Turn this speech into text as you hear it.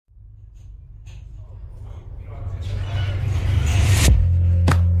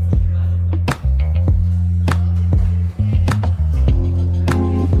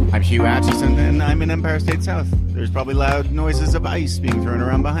Empire State South. There's probably loud noises of ice being thrown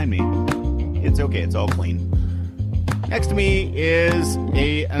around behind me. It's okay. It's all clean. Next to me is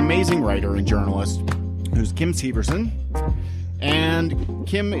an amazing writer and journalist who's Kim Severson. And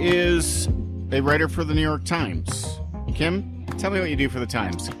Kim is a writer for the New York Times. Kim, tell me what you do for the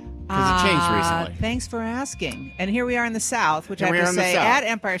Times. Because it changed recently. Thanks for asking. And here we are in the South, which I have to say, at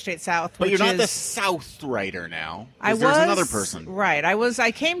Empire State South. But you're not the South writer now. There's another person. Right.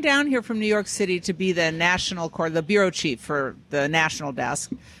 I came down here from New York City to be the bureau chief for the national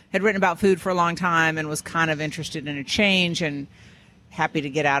desk. Had written about food for a long time and was kind of interested in a change and happy to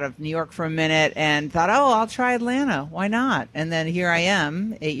get out of New York for a minute and thought, I'll try Atlanta. Why not? And then here I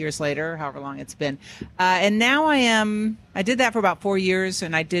am 8 years later, however long it's been. And now I did that for about 4 years,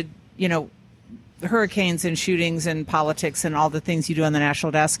 and I did, hurricanes and shootings and politics and all the things you do on the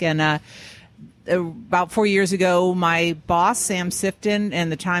national desk. And about 4 years ago, my boss, Sam Sifton,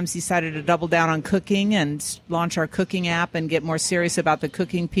 and the Times decided to double down on cooking and launch our cooking app and get more serious about the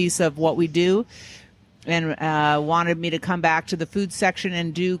cooking piece of what we do. And wanted me to come back to the food section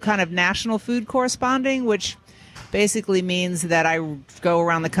and do kind of national food corresponding, which basically means that I go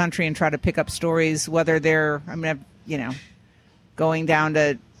around the country and try to pick up stories, whether they're, going down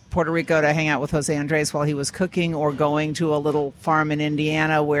to Puerto Rico to hang out with Jose Andres while he was cooking, or going to a little farm in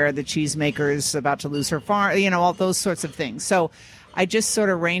Indiana where the cheesemaker is about to lose her farm, all those sorts of things. So I just sort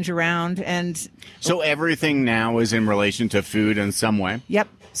of range around. And so everything now is in relation to food in some way? Yep.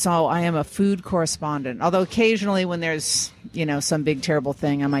 So I am a food correspondent, although occasionally when there's, some big terrible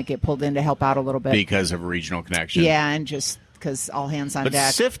thing, I might get pulled in to help out a little bit. Because of regional connection. Yeah, and just because all hands on deck.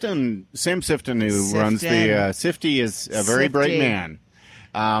 But Sam Sifton, who runs the Sifty, is a very bright man.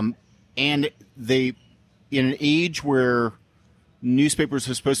 And in an age where newspapers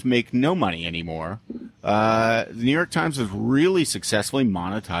are supposed to make no money anymore, the New York Times has really successfully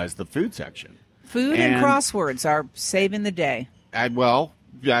monetized the food section. Food and crosswords are saving the day.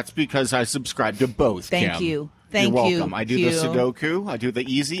 That's because I subscribe to both. Thank Kim. you. You're welcome. I do the Sudoku, I do the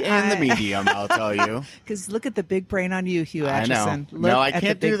easy and the medium, I'll tell you. Because look at the big brain on you, Hugh Atchison. I know. I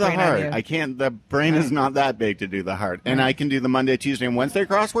can't do the hard. I can't. The brain is not that big to do the hard. And I can do the Monday, Tuesday, and Wednesday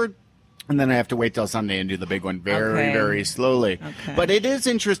crossword. And then I have to wait till Sunday and do the big one very slowly. Okay. But it is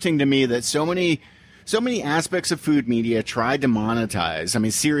interesting to me that so many aspects of food media tried to monetize. I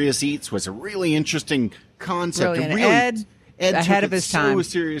mean, Serious Eats was a really interesting concept. Brilliant. Ed ahead of his time. So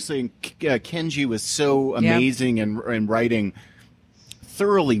seriously, and Kenji was so amazing in writing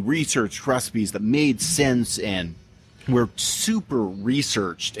thoroughly researched recipes that made sense and were super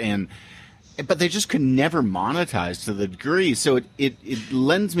researched, but they just could never monetize to the degree. So it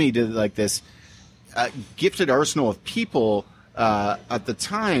lends me to like this gifted arsenal of people at the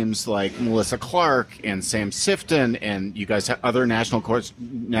Times, like Melissa Clark and Sam Sifton, and you guys have other national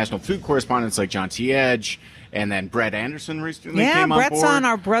food correspondents like John T. Edge. And then Brett Anderson recently came on board. Brett's on.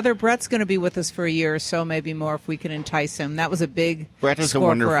 Our brother Brett's going to be with us for a year or so, maybe more, if we can entice him. That was a big Brett is a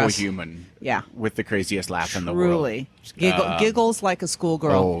wonderful human. Yeah. With the craziest laugh in the world. Truly. Giggles like a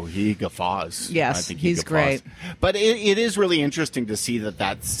schoolgirl. Oh, he guffaws. Yes, I think he's great. But it is really interesting to see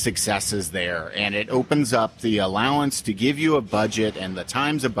that success is there. And it opens up the allowance to give you a budget and the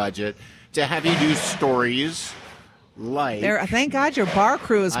Times a budget to have you do stories thank God your bar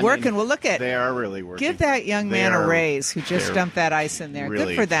crew is working. Well, look at they are really working. Give that young man a raise who just dumped that ice in there.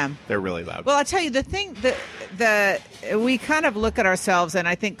 Really, good for them. They're really loud. Well, I'll tell you the thing that we kind of look at ourselves, and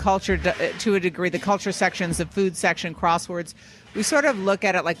I think culture to a degree, the culture sections, the food section, crosswords, we sort of look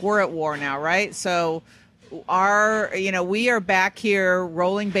at it like we're at war now, right? So we are back here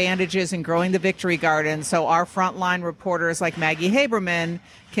rolling bandages and growing the victory garden. So our frontline reporters like Maggie Haberman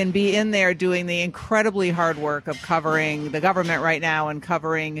can be in there doing the incredibly hard work of covering the government right now and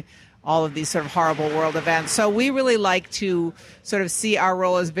covering all of these sort of horrible world events. So we really like to sort of see our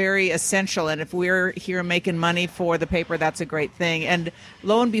role as very essential. And if we're here making money for the paper, that's a great thing. And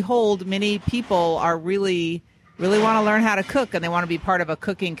lo and behold, many people are really want to learn how to cook, and they want to be part of a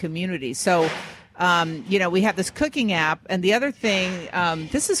cooking community. So we have this cooking app. And the other thing,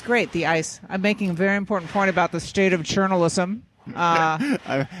 this is great, the ice. I'm making a very important point about the state of journalism. I'm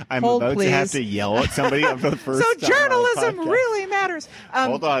about to have to yell at somebody for the first time. So journalism really matters.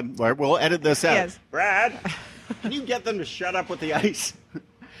 Hold on. We'll edit this out. Yes. Brad, can you get them to shut up with the ice?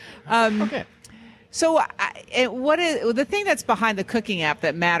 Okay. So what is the thing that's behind the cooking app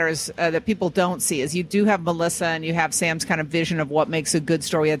that matters that people don't see is you do have Melissa and you have Sam's kind of vision of what makes a good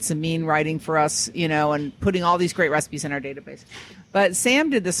story. We had Samin writing for us, and putting all these great recipes in our database. But Sam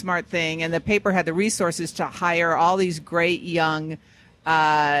did the smart thing, and the paper had the resources to hire all these great young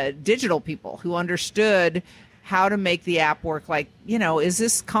digital people who understood how to make the app work. Like, is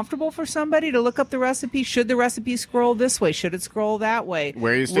this comfortable for somebody to look up the recipe? Should the recipe scroll this way? Should it scroll that way?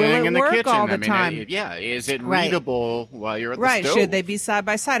 Where are you standing in the kitchen? All the time? Is it readable while you're at the stove? Should they be side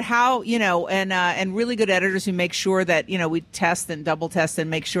by side? How, and really good editors who make sure that, we test and double test and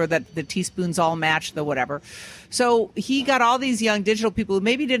make sure that the teaspoons all match the whatever. So he got all these young digital people who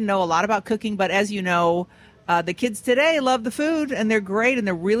maybe didn't know a lot about cooking, but as you know, the kids today love the food, and they're great, and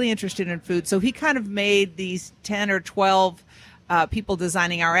they're really interested in food. So he kind of made these 10 or 12 people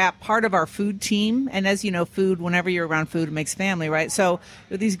designing our app part of our food team. And as you know, food, whenever you're around food, it makes family, right? So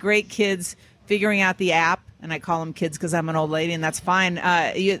with these great kids figuring out the app, and I call them kids because I'm an old lady, and that's fine.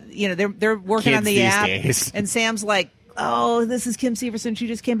 They're working kids on the app, days. And Sam's like, oh, this is Kim Severson. She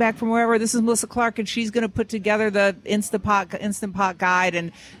just came back from wherever. This is Melissa Clark, and she's going to put together the Instant Pot guide,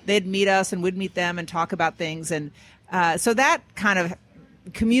 and they'd meet us, and we'd meet them and talk about things. And so that kind of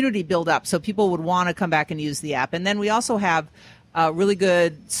community build up, so people would want to come back and use the app. And then we also have really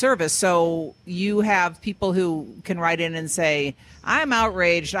good service. So you have people who can write in and say, I'm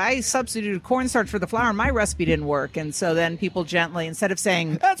outraged. I substituted cornstarch for the flour and my recipe didn't work. And so then people gently, instead of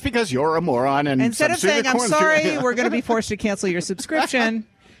saying, that's because you're a moron, and instead of saying, I'm sorry, we're going to be forced to cancel your subscription,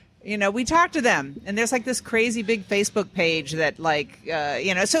 we talk to them. And there's like this crazy big Facebook page that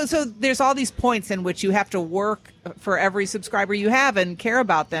so there's all these points in which you have to work for every subscriber you have and care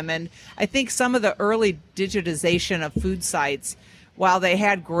about them. And I think some of the early digitization of food sites, while they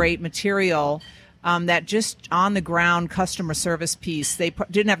had great material, that just on the ground customer service piece, they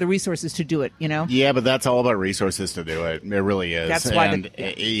didn't have the resources to do it, Yeah, but that's all about resources to do it. It really is. That's why, and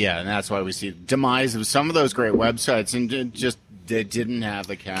that's why we see demise of some of those great websites, and just they didn't have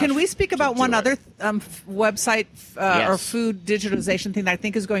the cash. Can we speak about one other website or food digitalization thing that I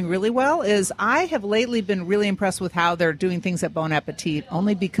think is going really well? Is I have lately been really impressed with how they're doing things at Bon Appetit,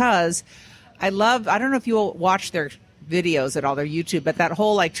 only because I don't know if you'll watch their videos at all, their YouTube, but that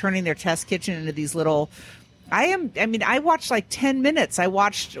whole turning their test kitchen into these little, I watched 10 minutes. I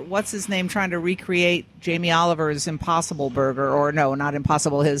watched, what's his name, trying to recreate Jamie Oliver's Impossible Burger, or no, not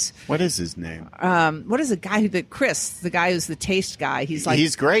Impossible, what is his name? What is the guy the guy who's the taste guy?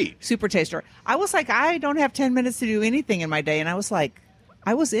 He's great. Super taster. I was like, I don't have 10 minutes to do anything in my day. And I was like,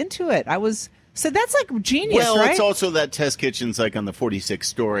 I was into it. So that's genius, well, right? It's also that test kitchen's on the 46th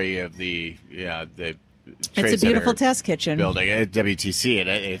story of the it's a beautiful test kitchen building at WTC, and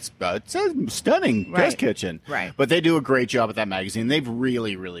it's a stunning test kitchen. Right. But they do a great job at that magazine. They've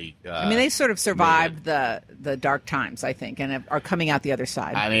really, really. They sort of survived the dark times, I think, and are coming out the other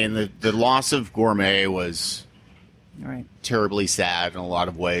side. The loss of Gourmet was right. terribly sad in a lot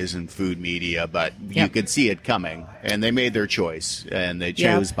of ways in food media, but you could see it coming, and they made their choice, and they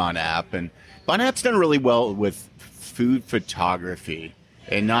chose Bon App, and Bon App's done really well with food photography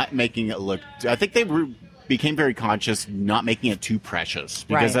and not making it look. I think they became very conscious not making it too precious,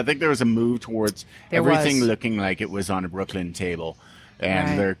 because I think there was a move towards everything looking like it was on a Brooklyn table,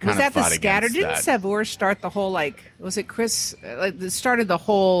 and they're kind of fought scatter? against Didn't that. Savour start the whole was it Chris started the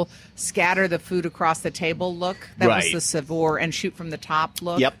whole scatter the food across the table look? That was the Savour and shoot from the top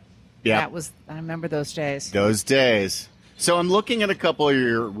look. Yep. That was, I remember those days. So I'm looking at a couple of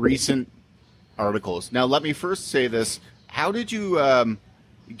your recent articles. Now, let me first say this. How did you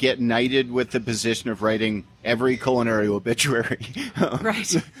get knighted with the position of writing every culinary obituary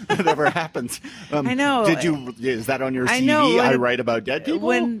that ever happens? I know. Is that on your CV? I write about dead people?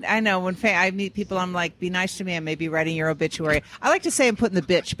 When I meet people, I'm like, be nice to me, I may be writing your obituary. I like to say I'm putting the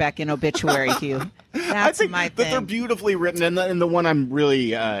bitch back in obituary, Hugh. That's my thing. But they're beautifully written, and the one I'm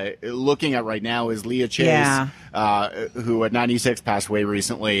really looking at right now is Leah Chase, who at 96 passed away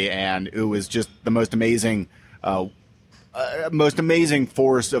recently, and who was just the most amazing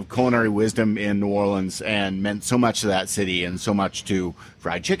force of culinary wisdom in New Orleans, and meant so much to that city and so much to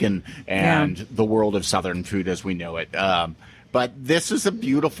fried chicken and the world of Southern food as we know it. But this is a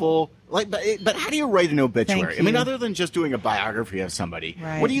beautiful, but how do you write an obituary? Other than just doing a biography of somebody,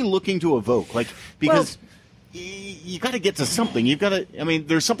 what are you looking to evoke? Because you got to get to something. You've got to,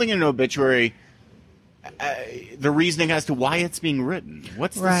 there's something in an obituary. The reasoning as to why it's being written.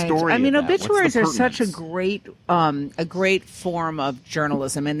 What's the story? Obituaries are such a great form of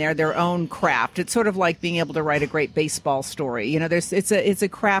journalism, and they're their own craft. It's sort of like being able to write a great baseball story. It's a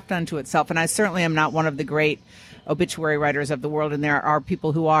craft unto itself. And I certainly am not one of the great obituary writers of the world, and there are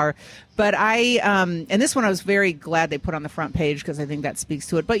people who are. But and this one I was very glad they put on the front page, because I think that speaks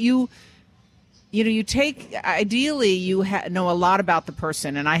to it. But you take, ideally, you know a lot about the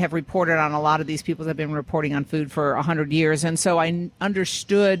person, and I have reported on a lot of these people that have been reporting on food for 100 years, and so I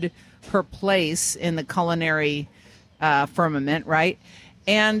understood her place in the culinary firmament, right?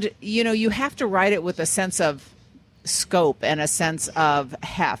 And, you have to write it with a sense of scope and a sense of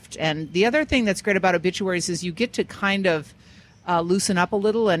heft. And the other thing that's great about obituaries is you get to kind of loosen up a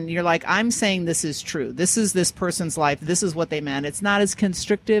little, and you're like, I'm saying this is true. This is this person's life. This is what they meant. It's not as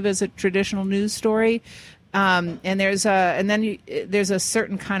constrictive as a traditional news story. And there's a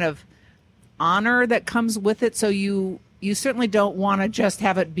certain kind of honor that comes with it. So you certainly don't want to just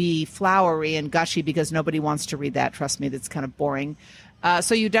have it be flowery and gushy, because nobody wants to read that. Trust me, that's kind of boring.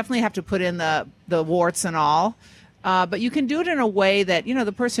 So you definitely have to put in the warts and all. But you can do it in a way that,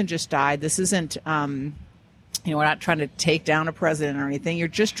 the person just died. This isn't, we're not trying to take down a president or anything. You're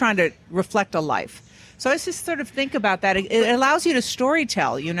just trying to reflect a life. So I just sort of think about that. It allows you to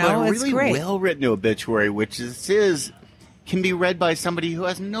storytell, But it's really great. well-written obituary, which can be read by somebody who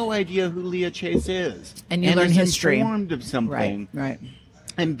has no idea who Leah Chase is. And you learn history. Informed of something. Right.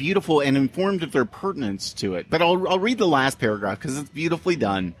 And beautiful, and informed of their pertinence to it. But I'll read the last paragraph because it's beautifully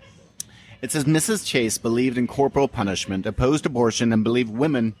done. It says, Mrs. Chase believed in corporal punishment, opposed abortion, and believed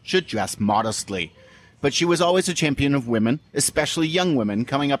women should dress modestly. But she was always a champion of women, especially young women,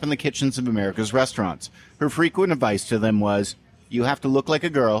 coming up in the kitchens of America's restaurants. Her frequent advice to them was, you have to look like a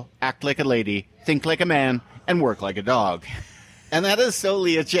girl, act like a lady, think like a man, and work like a dog. And that is so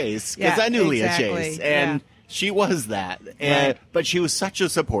Leah Chase, because I knew exactly. Leah Chase, and she was that. Right. But she was such a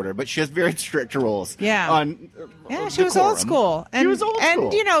supporter, but she has very strict rules. She was old school. She was old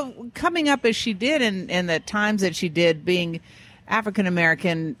school. And, coming up as she did in the times that she did, being African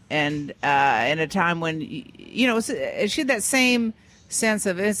American, and in a time when, she had that same sense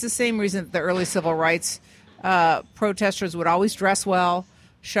of, it's the same reason that the early civil rights protesters would always dress well,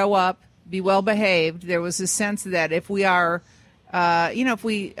 show up, be well behaved. There was a sense that if we are, if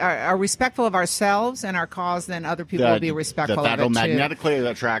we are respectful of ourselves and our cause, then other people will be respectful of it that'll too. magnetically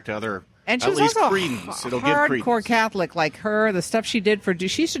attract other. And she at was least also credence. It'll give hardcore credence. Catholic, like her. The stuff she did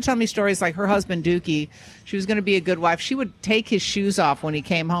she used to tell me stories like her husband Dookie. She was going to be a good wife. She would take his shoes off when he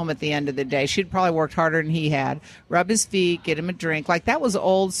came home at the end of the day. She'd probably worked harder than he had. Rub his feet, get him a drink. Like, that was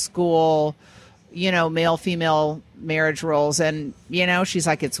old school, male female marriage roles. And she's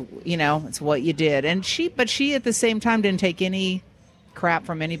like, it's what you did. And she at the same time didn't take any crap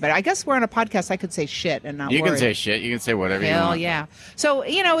from anybody. I guess we're on a podcast. I could say shit and not You worry. can say shit. You can say whatever you want. Hell yeah. So,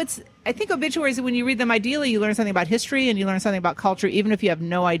 I think obituaries, when you read them, ideally you learn something about history and you learn something about culture, even if you have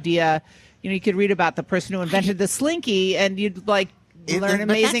no idea. You could read about the person who invented the Slinky, and you'd learn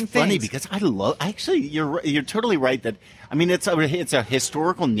amazing that's funny things. because I love. Actually, you're totally right. That it's a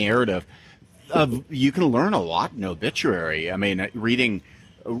historical narrative. You can learn a lot in obituary. Reading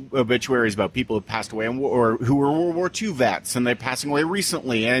obituaries about people who passed away or who were World War II vets and they're passing away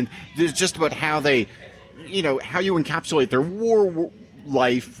recently, and it's just about how they, how you encapsulate their war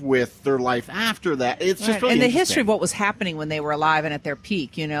life with their life after that. It's just really and the interesting. history of what was happening when they were alive and at their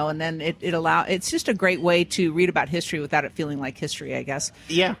peak, and then it's just a great way to read about history without it feeling like history, I guess.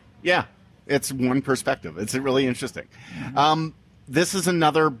 Yeah. It's one perspective. It's really interesting. This is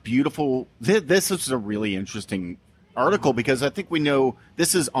another beautiful. This is a really interesting article because I think we know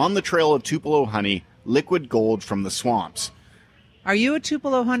this is on the trail of Tupelo honey, liquid gold from the swamps. Are you a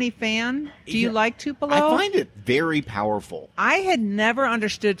Tupelo honey fan? Do you like Tupelo? I find it very powerful. I had never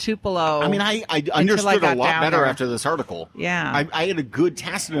understood Tupelo. I understood a lot better there. after this article. Yeah. I had a good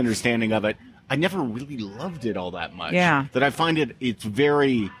tacit understanding of it. I never really loved it all that much. Yeah. That I find it's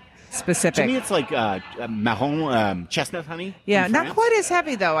very specific. To me, it's like marron chestnut honey. Yeah, in not France. quite as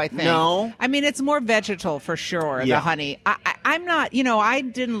heavy though. I think. No. It's more vegetal for sure. Yeah. The honey. I'm not. I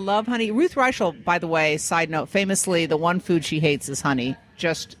didn't love honey. Ruth Reichel, by the way, side note, famously, the one food she hates is honey.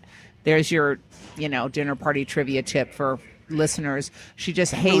 Just there's your, dinner party trivia tip for listeners. She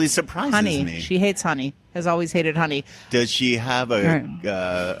just hates really surprises honey. me. She hates honey. Has always hated honey. Does she have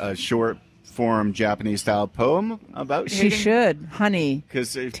a short form Japanese style poem about She hating? should. Honey.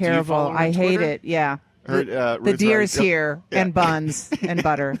 Because Terrible. I hate it. Yeah. The Ruth deer's Reichel. here and buns and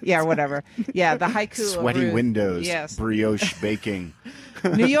butter. Yeah, whatever. Yeah, the haiku. Sweaty of Ruth. windows. Yes. Brioche baking.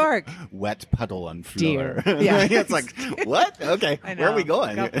 New York. Wet puddle on floor. Deer. Yeah. It's like, what? Okay. I know. Where are we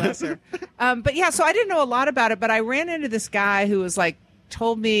going? God bless her. But yeah, so I didn't know a lot about it, but I ran into this guy who was like,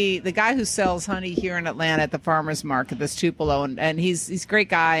 told me, the guy who sells honey here in Atlanta at the farmer's market, this Tupelo, and he's a great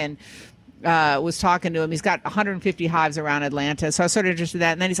guy, and was talking to him. He's got 150 hives around Atlanta. So I was sort of interested in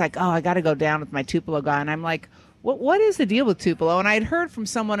that. And then he's like, oh, I got to go down with my Tupelo guy. And I'm like, what is the deal with Tupelo? And I had heard from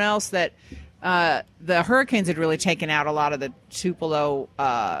someone else that the hurricanes had really taken out a lot of the Tupelo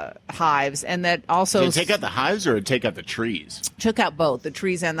hives. And that also... Did it take out the hives or did it take out the trees? Took out both, the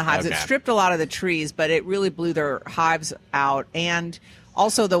trees and the hives. Okay. It stripped a lot of the trees, but it really blew their hives out. And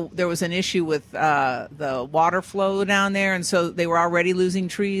also, there was an issue with the water flow down there, and so they were already losing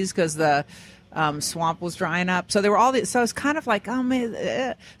trees because the Swamp was drying up. So there were all these. So I was kind of like, oh man.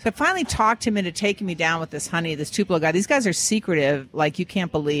 So I finally talked him into taking me down with this honey, this Tupelo guy. These guys are secretive, like you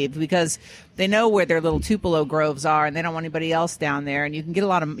can't believe, because they know where their little Tupelo groves are, and they don't want anybody else down there. And you can get a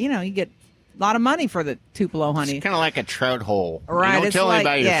lot of, you get a lot of money for the Tupelo honey. It's kind of like a trout hole. Right. You don't tell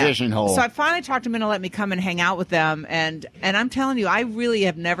anybody your fishing hole. So I finally talked him into let me come and hang out with them. And I'm telling you, I really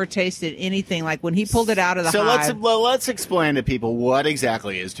have never tasted anything like when he pulled it out of the hive. So let's explain to people what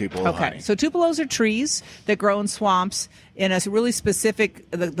exactly is Tupelo honey. Okay. So Tupelos are trees that grow in swamps in a really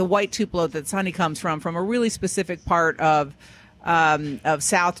specific, the white Tupelo that this honey comes from a really specific part of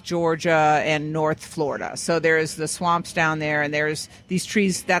South Georgia and North Florida. So there's the swamps down there, and there's these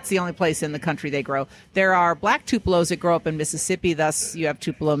trees. That's the only place in the country they grow. There are black Tupelos that grow up in Mississippi. Thus, you have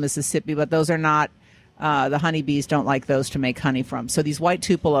Tupelo, Mississippi, but those are not. The honeybees don't like those to make honey from. So these white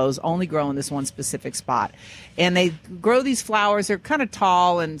Tupelos only grow in this one specific spot. And they grow these flowers. They're kind of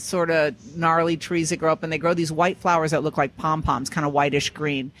tall and sort of gnarly trees that grow up, and they grow these white flowers that look like pom-poms, kind of whitish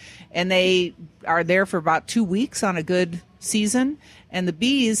green. And they are there for about 2 weeks on a good season. And the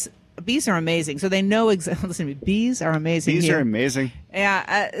bees are amazing. So they know exactly. Listen to me, bees are amazing. Bees here. are amazing.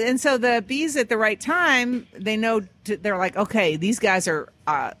 Yeah, and so the bees at the right time, they know they're like, okay, these guys are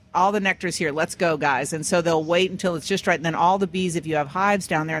all the nectar's here. Let's go, guys. And so they'll wait until it's just right, and then all the bees, if you have hives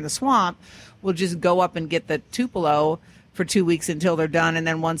down there in the swamp, will just go up and get the Tupelo for 2 weeks until they're done, and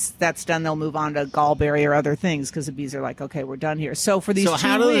then once that's done, they'll move on to gallberry or other things because the bees are like, okay, we're done here. So for these 2 weeks,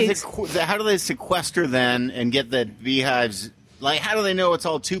 how do they sequester then and get the beehives? Like, how do they know it's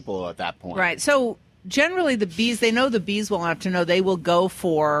all Tupelo at that point? Right. So generally, the bees, they know the bees well enough to know they will go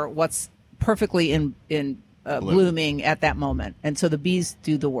for what's perfectly in blooming at that moment, and so the bees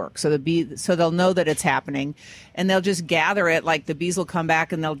do the work. So they'll know that it's happening, and they'll just gather it. Like the bees will come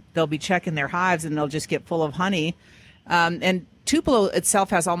back and they'll be checking their hives, and they'll just get full of honey. And Tupelo itself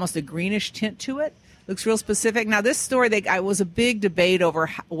has almost a greenish tint to it. Looks real specific. Now, this story, it was a big debate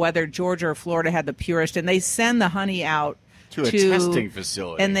over whether Georgia or Florida had the purest, and they send the honey out to a testing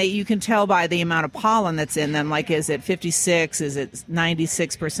facility. And you can tell by the amount of pollen that's in them, like, is it 56? Is it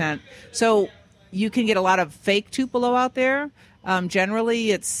 96%? So you can get a lot of fake Tupelo out there.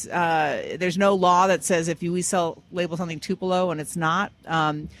 Generally, it's there's no law that says if we label something Tupelo and it's not.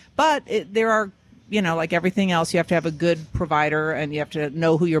 But there are, like everything else, you have to have a good provider and you have to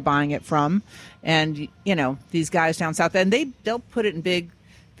know who you're buying it from. And, these guys down south, and they'll put it in big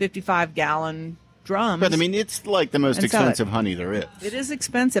 55-gallon drums. But, I mean, it's like the most expensive honey there is. It is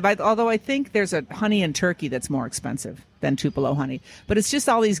expensive, although I think there's a honey in Turkey that's more expensive than Tupelo honey. But it's just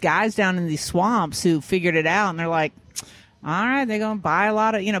all these guys down in these swamps who figured it out, and they're like, all right, they're going to buy a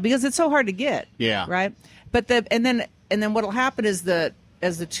lot of, because it's so hard to get. Yeah. Right? But and then what'll happen is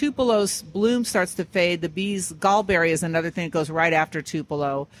as the Tupelo's bloom starts to fade, the bees, gallberry is another thing that goes right after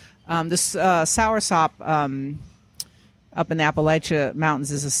Tupelo. This soursop up in the Appalachia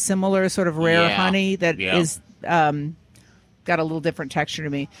Mountains is a similar sort of rare honey that is got a little different texture to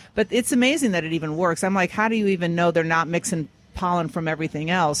me. But it's amazing that it even works. I'm like, how do you even know they're not mixing pollen from everything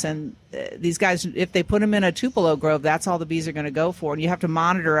else? And these guys, if they put them in a Tupelo grove, that's all the bees are going to go for. And you have to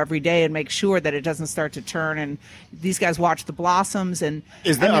monitor every day and make sure that it doesn't start to turn. And these guys watch the blossoms. And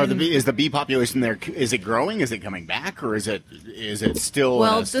is the bee population there? Is it growing? Is it coming back, or is it still?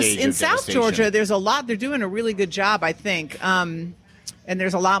 Well, in a stage in of South Georgia, there's a lot. They're doing a really good job, I think. And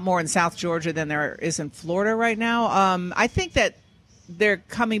there's a lot more in South Georgia than there is in Florida right now. I think that they're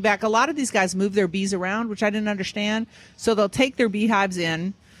coming back. A lot of these guys move their bees around, which I didn't understand. So they'll take their beehives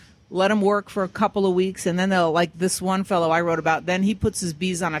in, let them work for a couple of weeks, and then they'll, like this one fellow I wrote about, then he puts his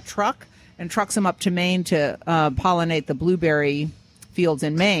bees on a truck and trucks them up to Maine to pollinate the blueberry fields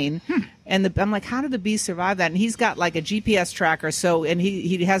in Maine. And I'm like, how did the bees survive that? And he's got like a GPS tracker. And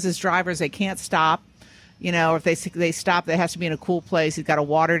he has his drivers, they can't stop. Or if they stop, they has to be in a cool place. He's got to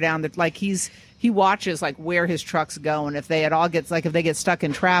water down. Like he watches like where his trucks go, and if they get stuck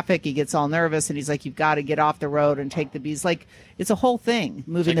in traffic, he gets all nervous, and he's like, "You've got to get off the road and take the bees." Like it's a whole thing,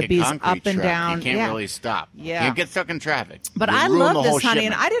 moving the bees up and down. You can't really stop. Yeah, you can't get stuck in traffic. But I love this honey,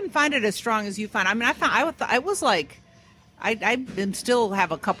 and I didn't find it as strong as you find. I mean, I was like, I still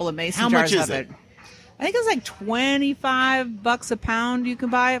have a couple of mason jars of it. I think it's like $25 a pound you can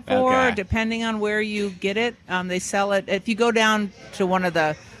buy it for, depending on where you get it. They sell it if you go down to one of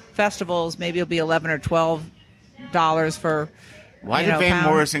the festivals, maybe it'll be $11 or $12 for. Why did Van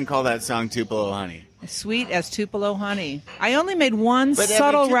Morrison call that song Tupelo Honey? Sweet as Tupelo honey. I only made one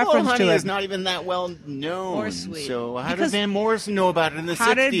subtle reference to it. Tupelo honey is not even that well known. Or sweet. So how did Van Morrison know about it in the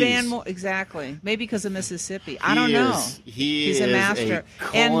 60s? Exactly. Maybe because of Mississippi. I don't know. He's a master.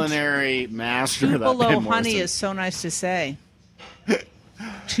 A culinary master. Tupelo honey is so nice to say.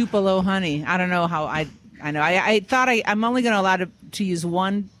 Tupelo Honey. I don't know how I know. I thought I'm only going to allow to use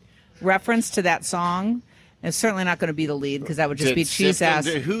one reference to that song. It's certainly not going to be the lead because that would just be cheese ass.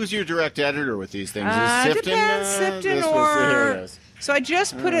 Who's your direct editor with these things? Is Sifton? Depends, Sifton or... So I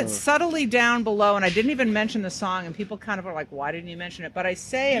just put it subtly down below, and I didn't even mention the song, and people kind of are like, why didn't you mention it? But I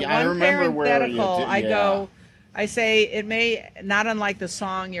say in one parenthetical, I say it may, not unlike the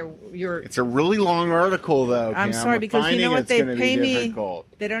song, It's a really long article, though. I'm sorry, because you know what? They pay me.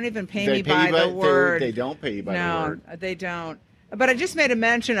 They don't even pay me by the word. They don't pay you by the word. No, they don't. But I just made a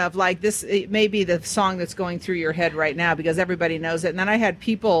mention of, like, this, it may be the song that's going through your head right now because everybody knows it. And then I had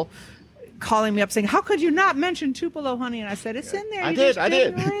people calling me up saying, how could you not mention Tupelo Honey? And I said, it's in there. I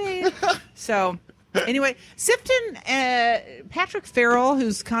did. So, anyway, Sifton, Patrick Farrell,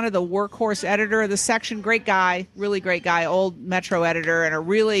 who's kind of the workhorse editor of the section, great guy, really great guy, old Metro editor, and a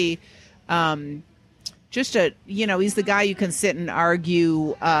really... he's the guy you can sit and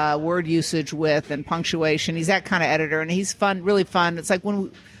argue word usage with and punctuation. He's that kind of editor, and he's fun, really fun. It's like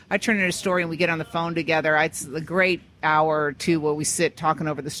when I turn in a story and we get on the phone together. It's a great hour or two where we sit talking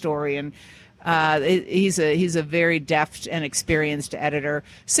over the story, and he's a very deft and experienced editor.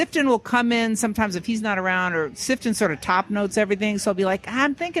 Sifton will come in sometimes if he's not around, or Sifton sort of top notes everything. So I'll be like,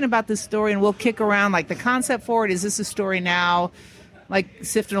 I'm thinking about this story, and we'll kick around like the concept for it. Is this a story now? Like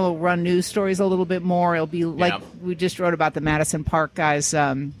Sifton will run news stories a little bit more. It'll be like we just wrote about the Madison Park guys,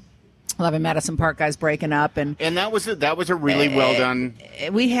 11 Madison Park guys breaking up, and that was a really well done.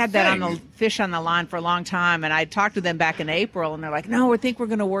 We had that on the Fish on the Line for a long time, and I talked to them back in April, and they're like, "No, we think we're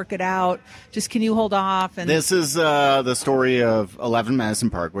going to work it out. Just can you hold off?" And this is the story of 11 Madison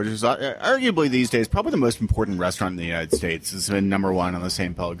Park, which is arguably these days probably the most important restaurant in the United States. It's been number one on the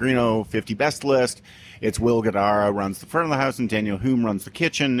San Pellegrino 50 best list. It's Will Guidara runs the front of the house, and Daniel Hume runs the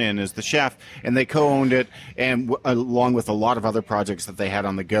kitchen and is the chef. And they co-owned it, and along with a lot of other projects that they had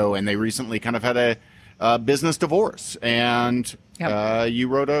on the go. And they recently kind of had a business divorce. And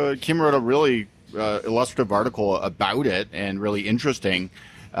Kim wrote a really illustrative article about it, and really interesting.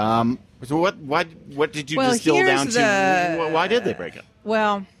 So what did you distill down to? Why did they break up?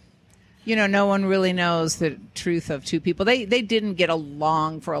 Well, no one really knows the truth of two people. They didn't get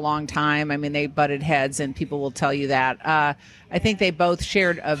along for a long time. I mean, they butted heads, and people will tell you that. I think they both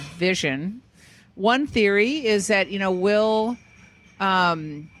shared a vision. One theory is that, Will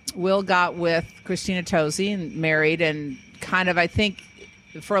got with Christina Tosi and married, and kind of, I think,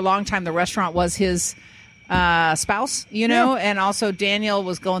 for a long time, the restaurant was his spouse, and also Daniel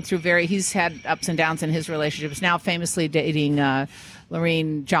was going through he's had ups and downs in his relationships, now famously dating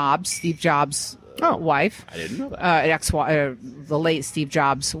Lorene Jobs, Steve Jobs' wife. I didn't know that. The late Steve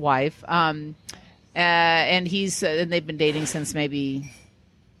Jobs' wife. And they've been dating since maybe,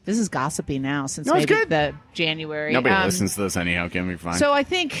 this is gossipy now, since the January. Nobody listens to this anyhow, can be fine. So I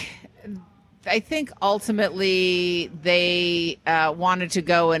think ultimately they wanted to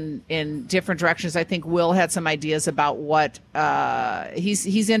go in different directions. I think Will had some ideas about what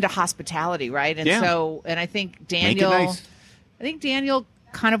he's into hospitality, right? And and I think Daniel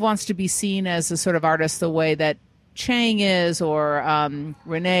kind of wants to be seen as a sort of artist the way that Chang is, or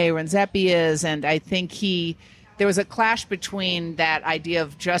Rene Renzepi is, and I think there was a clash between that idea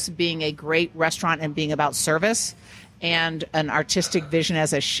of just being a great restaurant and being about service, and an artistic vision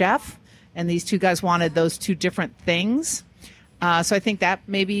as a chef. And these two guys wanted those two different things. So I think that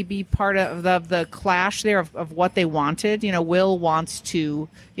maybe be part of the clash there of what they wanted. Will wants to,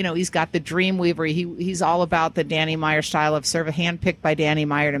 he's got the Dreamweaver. He's all about the Danny Meyer style of service, handpicked by Danny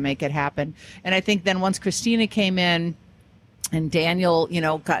Meyer to make it happen. And I think then once Christina came in and Daniel,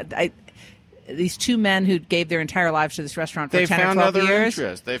 these two men who gave their entire lives to this restaurant for 10 or 12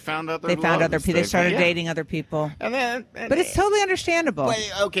 years. They found other people. They started dating other people. But it's totally understandable.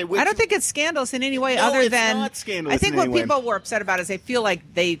 I don't think it's scandalous in any way other than... not scandalous. I think what people were upset about is they feel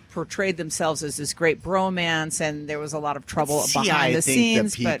like they portrayed themselves as this great bromance, and there was a lot of trouble behind the scenes. I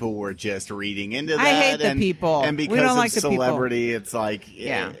think the people were just reading into that. I hate the people. And because we don't of like celebrity, the it's like...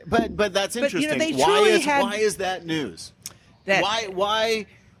 Yeah. But that's interesting. They why is that news?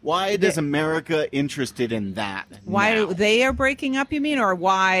 Why is America interested in that? Why now? They are breaking up, you mean, or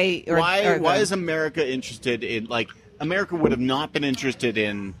why? Why is America interested in, America would have not been interested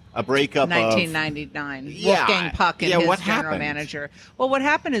in a breakup 1999. Wolfgang Puck and his general manager. Well, what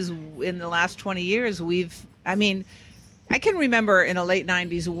happened is in the last 20 years, I can remember in the late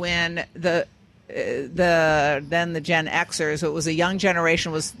 90s when the Gen Xers. So it was a young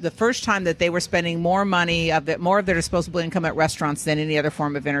generation. Was the first time that they were spending more money more of their disposable income at restaurants than any other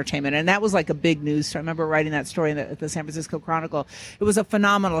form of entertainment, and that was like a big news. I remember writing that story in the San Francisco Chronicle. It was a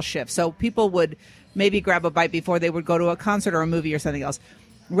phenomenal shift. So people would maybe grab a bite before they would go to a concert or a movie or something else.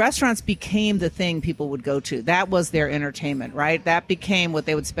 Restaurants became the thing people would go to. That was their entertainment, right? That became what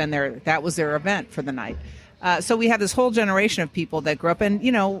they would spend that was their event for the night. So we have this whole generation of people that grew up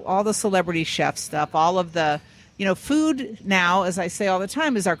in, all the celebrity chef stuff, all of the, food now, as I say all the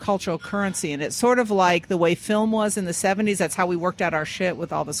time, is our cultural currency. And it's sort of like the way film was in the 70s. That's how we worked out our shit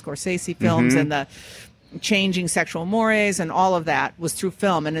with all the Scorsese films and the changing sexual mores and all of that was through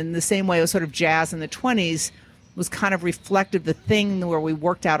film. And in the same way, it was sort of jazz in the 20s was kind of reflective the thing where we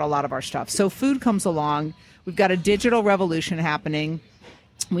worked out a lot of our stuff. So food comes along. We've got a digital revolution happening.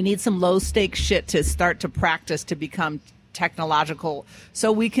 We need some low stakes shit to start to practice to become technological so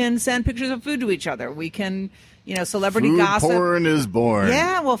we can send pictures of food to each other. We can, celebrity food gossip. Food porn is born.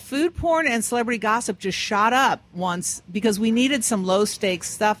 Yeah, well, food porn and celebrity gossip just shot up once because we needed some low stakes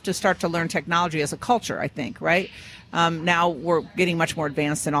stuff to start to learn technology as a culture, I think, right? Now we're getting much more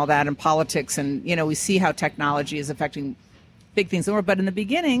advanced in all that in politics, and we see how technology is affecting big things. But in the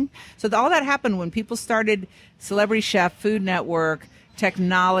beginning, so all that happened when people started Celebrity Chef, Food Network,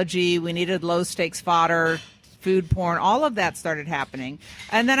 technology. We needed low stakes fodder, food porn. All of that started happening,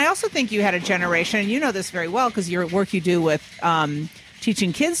 and then I also think you had a generation, and you know this very well because your work you do with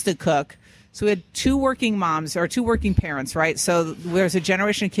teaching kids to cook. So we had two working moms or two working parents, right? So there's a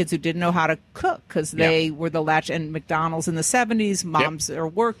generation of kids who didn't know how to cook because they were the latch. And McDonald's in the 70s, moms are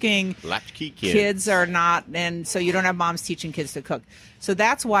working. Latchkey kids. Kids are not. And so you don't have moms teaching kids to cook. So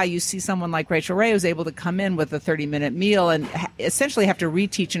that's why you see someone like Rachel Ray who's able to come in with a 30-minute meal and essentially have to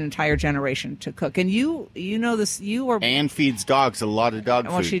reteach an entire generation to cook. And you know this, and feeds dogs a lot of dog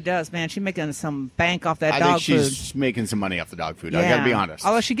food. Well, she does, man. She's making some bank off that I dog think food. she's making some money off the dog food. Yeah. I got to be honest.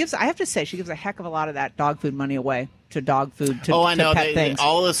 Although I have to say, she gives a heck of a lot of that dog food money away to dog food, I know. to pet things.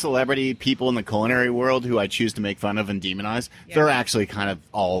 All the celebrity people in the culinary world who I choose to make fun of and demonize, they're actually kind of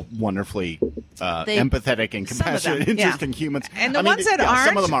all wonderfully empathetic and compassionate, interesting humans. And the ones that aren't,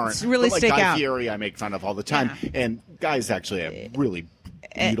 some of them aren't. really but stick Guy out. Fieri, I make fun of all the time, and Guy's actually a really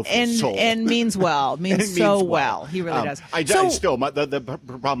beautiful soul. And means well, means so well. He really does. The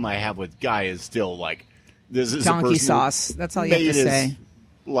problem I have with Guy is still like this is donkey sauce. That's all you have to say.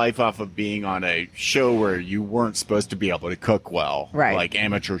 Life off of being on a show where you weren't supposed to be able to cook well, right? Like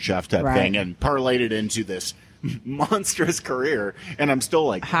amateur chef type thing, and parlayed it into this monstrous career. And I'm still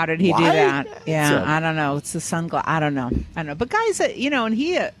like, how did he do that? Yeah, I don't know. It's the sunglass. I don't know. But guys, and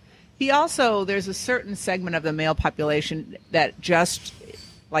he also, there's a certain segment of the male population that just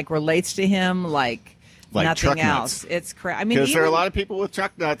like relates to him like nothing else. It's crazy. I mean, because there are a lot of people with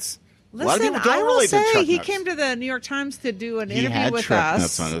truck nuts. Listen, I will say he came to the New York Times to do an interview with us. He had truck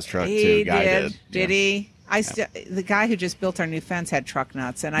nuts on his truck, too. Guy did. Did he? The guy who just built our new fence had truck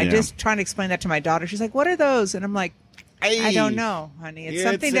nuts, and I just trying to explain that to my daughter. She's like, "What are those?" And I'm like, I don't know, honey. It's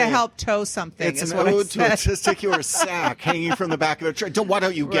something to help tow something. It's an ode to a testicular sack hanging from the back of a truck. Why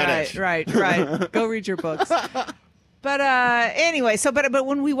don't you get it? Right. Go read your books. But anyway, but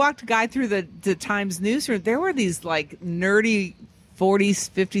when we walked Guy through the Times newsroom, there were these like nerdy 40s,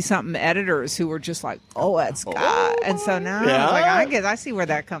 50-something editors who were just like, oh, it's God. And so now I see where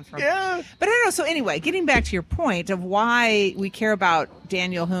that comes from. Yeah. But I don't know. So anyway, getting back to your point of why we care about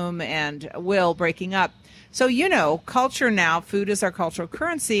Daniel Humm and Will breaking up. So, culture now, food is our cultural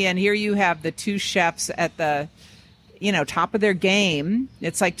currency. And here you have the two chefs at the, top of their game.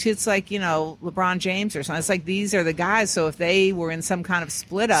 It's like LeBron James or something. It's like these are the guys. So if they were in some kind of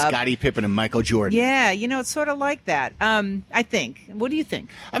split up, Scottie Pippen and Michael Jordan. Yeah, it's sort of like that. I think. What do you think?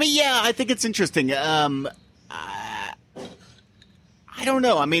 I mean, I think it's interesting. I don't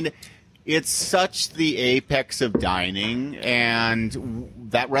know. I mean, it's such the apex of dining, and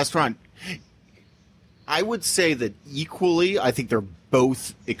that restaurant. I would say that equally, I think they're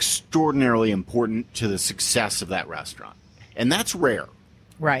both extraordinarily important to the success of that restaurant. And that's rare.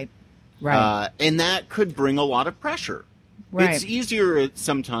 Right. And that could bring a lot of pressure. Right. It's easier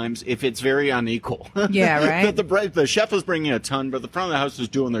sometimes if it's very unequal. Yeah, right. the chef is bringing a ton, but the front of the house is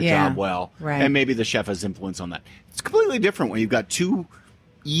doing their job well. Right. And maybe the chef has influence on that. It's completely different when you've got two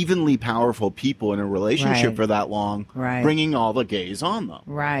evenly powerful people in a relationship for that long, bringing all the gaze on them.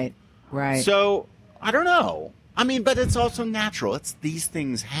 Right. So, I don't know. I mean, but it's also natural. These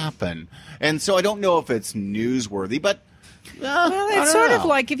things happen. And so I don't know if it's newsworthy, but it's sort of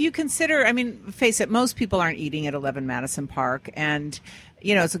like if you consider, I mean, face it, most people aren't eating at 11 Madison Park, and,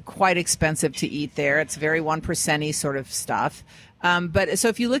 it's quite expensive to eat there. It's very 1%-y sort of stuff. But so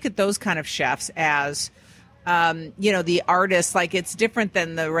if you look at those kind of chefs as, the artists, like it's different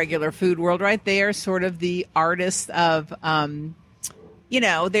than the regular food world, right? They are sort of the artists of, they're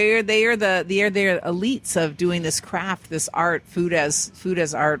the elites of doing this craft, this art, food as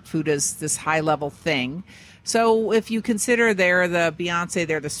art, food as this high level thing. So if you consider they're the Beyonce,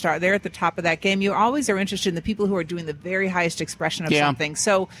 they're the star, they're at the top of that game, you always are interested in the people who are doing the very highest expression of something.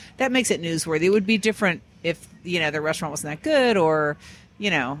 So that makes it newsworthy. It would be different if, the restaurant wasn't that good or,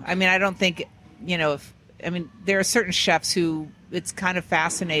 I don't think, there are certain chefs who it's kind of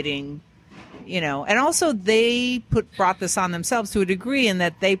fascinating, and also they brought this on themselves to a degree in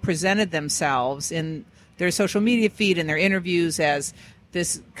that they presented themselves in their social media feed and their interviews as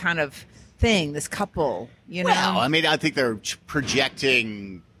this kind of thing, this couple, Well, I think they're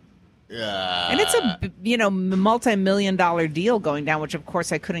projecting. And it's a multi-million-dollar deal going down, which of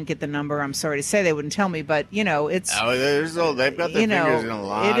course I couldn't get the number. I'm sorry to say, they wouldn't tell me, but it's they've got their fingers in a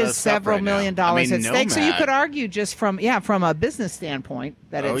lot. It is several million dollars at stake. Nomad. So you could argue just from a business standpoint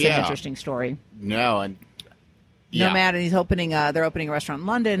that it's an interesting story. Nomad, and he's opening. They're opening a restaurant in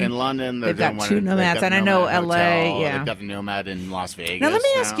London. In London, they've got two Nomads, and I know LA. They've got the Nomad in Las Vegas. Now let me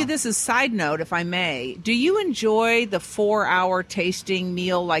ask you this as a side note, if I may. Do you enjoy the 4-hour tasting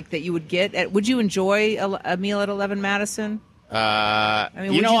meal like that you would get? Would you enjoy a meal at 11 Madison? I've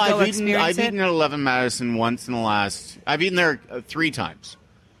eaten at 11 Madison once in the last. I've eaten there 3 times.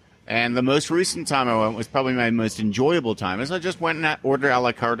 And the most recent time I went was probably my most enjoyable time, is I just went and ordered a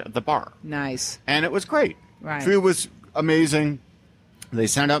la carte at the bar. Nice. And it was great. Right. Food was amazing. They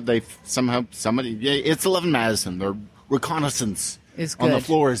sent up. It's 11 Madison. Their reconnaissance on the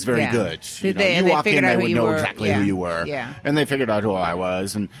floor is very good. You walk in, they would know exactly who you were. Yeah. And they figured out who I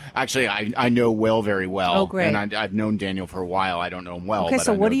was. And actually, I know Will very well. Oh, great. And I've known Daniel for a while. I don't know him well. Okay, but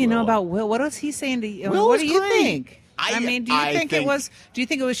so what do you know Will. about Will? What was he saying to you? Will what do you great. think? Do you think it was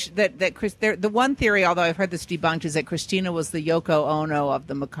that Chris? The one theory, although I've heard this debunked, is that Christina was the Yoko Ono of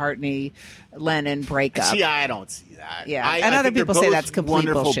the McCartney-Lennon breakup. See, I don't see that. Yeah, and other people say that's complete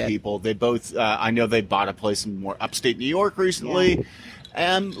wonderful bullshit. People. They both. I know they bought a place in more upstate New York recently. Yeah.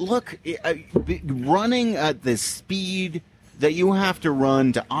 And look, running at the speed that you have to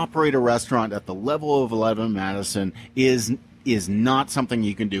run to operate a restaurant at the level of 11 Madison is not something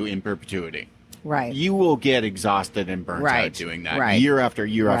you can do in perpetuity. Right. You will get exhausted and burnt out doing that year after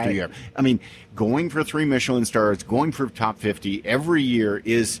year after year. I mean, going for 3 Michelin stars, going for top 50 every year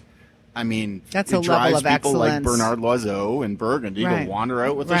is, that's a level of people excellence. Like Bernard Loiseau in Burgundy to wander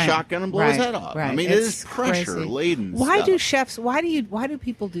out with a shotgun and blow his head off. Right. It is pressure laden. Why do chefs? Why do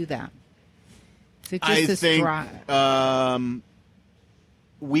people do that? Is it just this drive?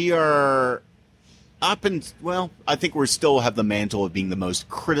 We are. I think we still have the mantle of being the most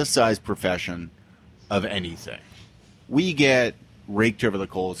criticized profession of anything. We get raked over the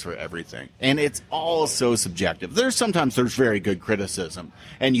coals for everything, and it's all so subjective. Sometimes there's very good criticism,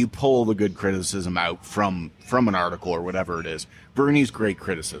 and you pull the good criticism out from an article or whatever it is. Bernie's great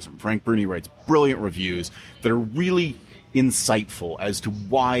criticism. Frank Bernie writes brilliant reviews that are really insightful as to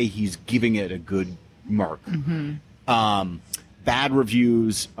why he's giving it a good mark. Mm-hmm. Bad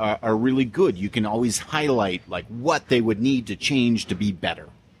reviews are really good. You can always highlight like what they would need to change to be better.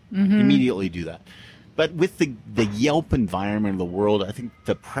 Mm-hmm. Immediately do that. But with the Yelp environment of the world, I think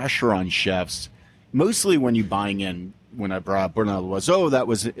the pressure on chefs, mostly when I brought up Bernard Loiseau, that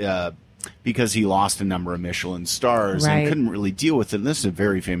was because he lost a number of Michelin stars and couldn't really deal with it. And this is a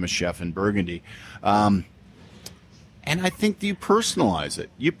very famous chef in Burgundy. And I think you personalize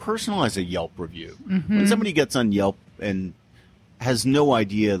it. You personalize a Yelp review. Mm-hmm. When somebody gets on Yelp and has no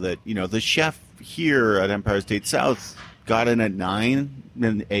idea that, the chef here at Empire State South got in at 9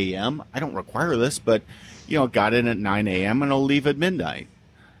 a.m. I don't require this, but, got in at 9 a.m. and I'll leave at midnight.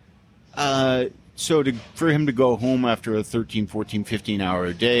 So for him to go home after a 13, 14,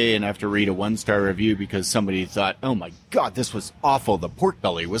 15-hour day and have to read a 1-star review because somebody thought, oh, my God, this was awful. The pork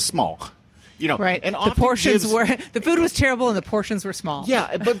belly was small. Right. And the portions the food was terrible and the portions were small.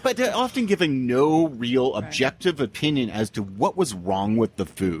 Yeah, but often giving no real objective opinion as to what was wrong with the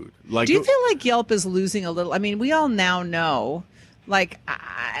food. Do you feel like Yelp is losing a little? We all now know,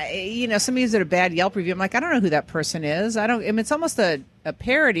 somebody gives it a bad Yelp review. I'm like, I don't know who that person is. It's almost a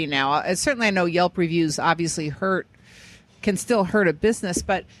parody now. Certainly, I know Yelp reviews obviously can still hurt a business,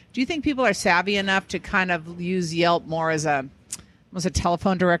 but do you think people are savvy enough to kind of use Yelp more as a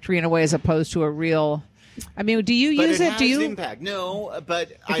telephone directory in a way as opposed to a real? Do you use it? Do you? Impact. No,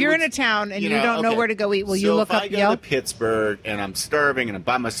 but if you're in a town and you don't know where to go eat, will you look up Yelp? If I go to Pittsburgh and I'm starving and I'm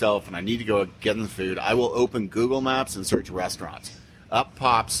by myself and I need to go get the food, I will open Google Maps and search restaurants. Up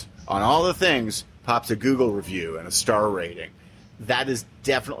pops on all the things pops a Google review and a star rating. that is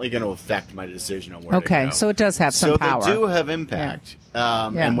definitely going to affect my decision on where to go. Okay, so it does have some power. So they do have impact,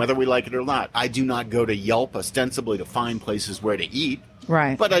 and whether we like it or not. I do not go to Yelp ostensibly to find places where to eat.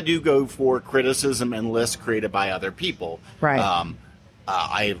 Right. But I do go for criticism and lists created by other people. Right.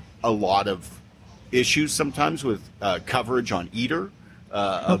 I have a lot of issues sometimes with coverage on Eater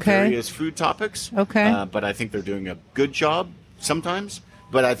of various food topics. Okay. But I think they're doing a good job sometimes.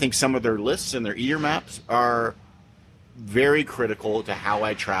 But I think some of their lists and their Eater maps are very critical to how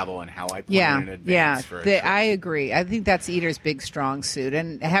I travel and how I plan in advance. I agree. I think that's Eater's big strong suit.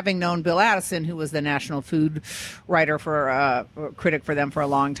 And having known Bill Addison, who was the national food writer critic for them for a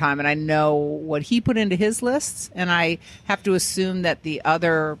long time, and I know what he put into his lists, and I have to assume that the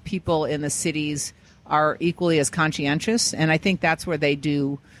other people in the cities are equally as conscientious. And I think that's where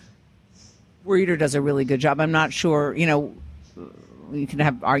Eater does a really good job. I'm not sure, you can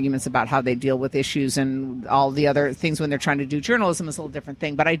have arguments about how they deal with issues and all the other things when they're trying to do journalism is a little different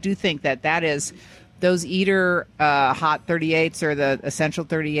thing. But I do think that is those Eater Hot 38s or the Essential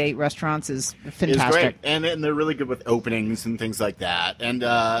 38 restaurants is fantastic. It's great. And they're really good with openings and things like that. And,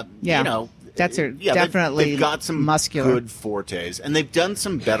 that's definitely they've got some muscular. good fortes. And they've done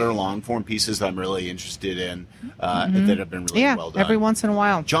some better long-form pieces that I'm really interested in that have been really well done. Every once in a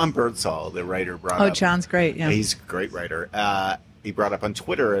while. John Birdsall, the writer, brought up. Oh, John's great, yeah. He's a great writer. He brought up on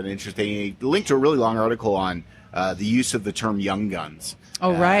Twitter he linked to a really long article on the use of the term young guns.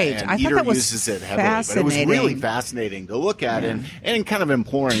 Oh, right. And I thought that was uses it heavily, but it was really fascinating to look at and kind of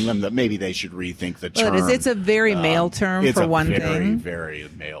imploring them that maybe they should rethink the term. Well, it's a very male term for one thing. It's a very, very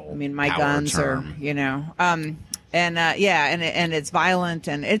male. I mean, my guns term. are, and it's violent,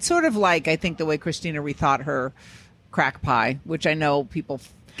 and it's sort of like I think the way Christina rethought her crack pie, which I know people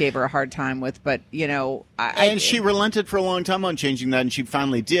gave her a hard time with, but and she relented for a long time on changing that, and she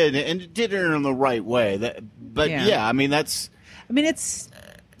finally did, and did it in the right way. It's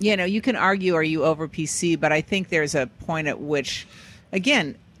you can argue, are you over PC, but I think there's a point at which,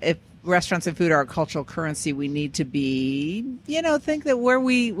 again, if restaurants and food are a cultural currency, we need to be, think that where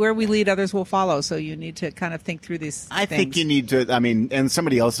we lead, others will follow. So you need to kind of think through these things. Think you need to, and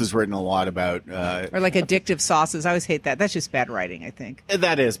somebody else has written a lot about... or like addictive sauces. I always hate that. That's just bad writing, I think.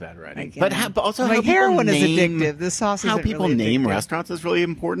 That is bad writing. But also how heroin is addictive. The sauce how people really name addictive. Restaurants is really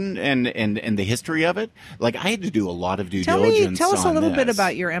important, and the history of it. Like, I had to do a lot of due diligence. Tell us a little bit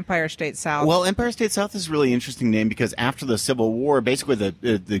about your Empire State South. Well, Empire State South is a really interesting name because after the Civil War, basically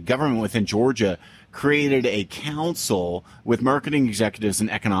the government within Georgia created a council with marketing executives and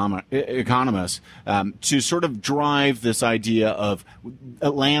economists to sort of drive this idea of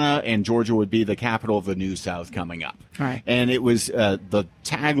Atlanta and Georgia would be the capital of the New South coming up. Right. And it was the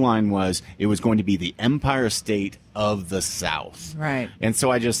tagline was it was going to be the Empire State of the South. Right. And so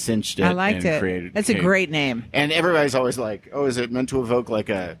I just cinched it. I liked and it. Created. It's a great name. And everybody's always like, "Oh, is it meant to evoke like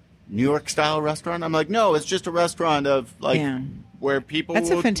a New York style restaurant?" I'm like, "No, it's just a restaurant of where people."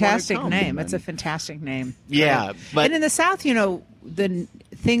 That's a fantastic come. name. It's a fantastic name. Yeah, but and in the South, the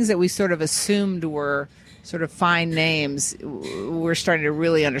things that we sort of assumed were sort of fine names, we're starting to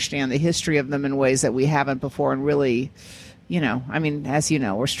really understand the history of them in ways that we haven't before, and really, as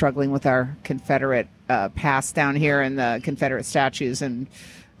we're struggling with our Confederate past down here and the Confederate statues, and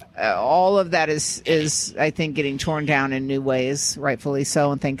all of that is I think getting torn down in new ways, rightfully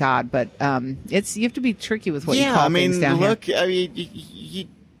so, and thank God. But you have to be tricky with what you call things down here.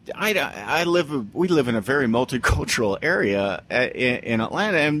 We live in a very multicultural area in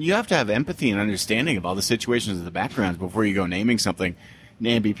Atlanta, and you have to have empathy and understanding of all the situations and the backgrounds before you go naming something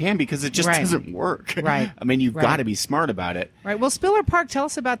namby-pamby, because it just doesn't work. Right. You've got to be smart about it. Right. Well, Spiller Park, tell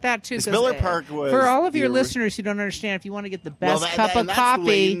us about that, too. Spiller Park was... For all of your listeners who don't understand, if you want to get the best cup of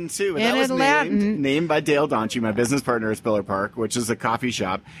coffee in Atlanta... Named by Dale Donchie, my business partner at Spiller Park, which is a coffee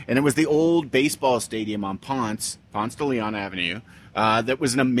shop. And it was the old baseball stadium on Ponce de Leon Avenue. That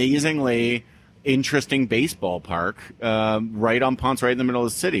was an amazingly interesting baseball park right on Ponce, right in the middle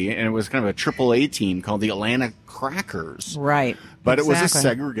of the city. And it was kind of a AAA team called the Atlanta Crackers. Right. But it was a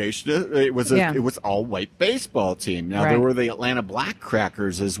segregation. It was all white baseball team. Now there were the Atlanta Black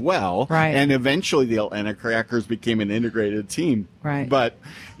Crackers as well. Right. And eventually the Atlanta Crackers became an integrated team. Right. But,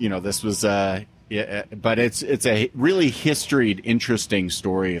 this was... but it's a really historied, interesting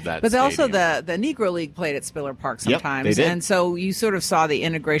story of that. But stadium. also the Negro League played at Spiller Park sometimes, they did. And so you sort of saw the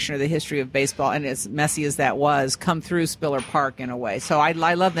integration of the history of baseball, and as messy as that was, come through Spiller Park in a way. So I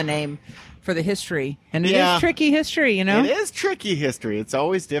love the name for the history. And it is tricky history, you know? It is tricky history. It's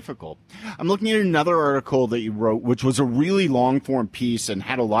always difficult. I'm looking at another article that you wrote, which was a really long-form piece and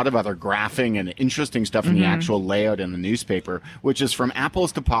had a lot of other graphing and interesting stuff in the actual layout in the newspaper, which is From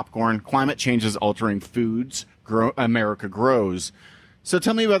Apples to Popcorn, Climate Change is Altering Foods America Grows. So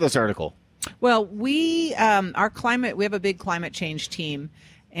tell me about this article. Well, we have a big climate change team.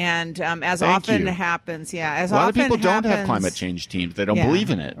 And as often happens, as a lot of often people don't happens, have climate change teams. They don't believe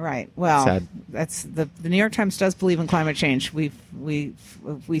in it. Right. Well, Sad. That's the New York Times does believe in climate change. We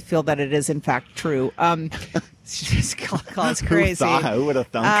feel that it is in fact true. Just call us crazy. Who would have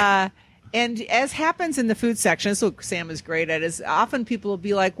thunk? And as happens in the food section, so Sam is great at, is often people will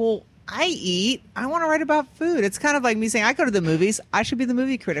be like, well, I eat. I want to write about food. It's kind of like me saying, I go to the movies. I should be the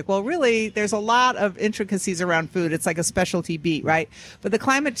movie critic. Well, really, there's a lot of intricacies around food. It's like a specialty beat, right? But the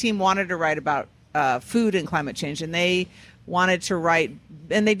climate team wanted to write about food and climate change, and they wanted to write,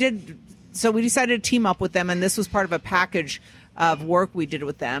 and they did. So we decided to team up with them, and this was part of a package of work we did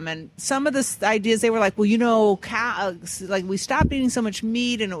with them. And some of the ideas, they were like, well, you know, like we stopped eating so much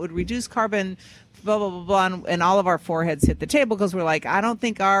meat, and it would reduce carbon. Blah, blah, blah, blah, and all of our foreheads hit the table because we're like, I don't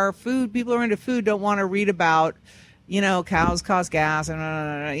think our people who are into food don't want to read about, you know, cows cause gas,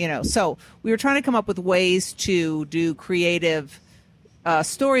 and you know. So we were trying to come up with ways to do creative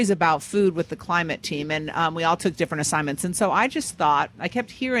stories about food with the climate team, and we all took different assignments. And so I just thought, I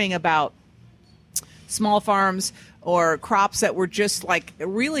kept hearing about small farms or crops that were just like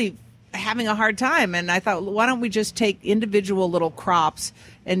really having a hard time, and I thought, why don't we just take individual little crops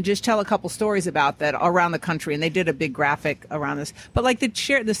and just tell a couple stories about that around the country? And they did a big graphic around this. But like the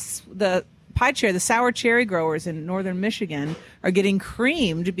pie cherry, the sour cherry growers in northern Michigan are getting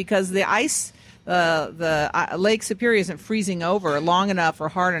creamed because the ice, the Lake Superior isn't freezing over long enough or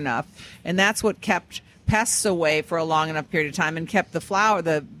hard enough, and that's what kept pests away for a long enough period of time and kept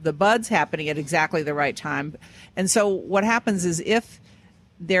the buds happening at exactly the right time. And so what happens is if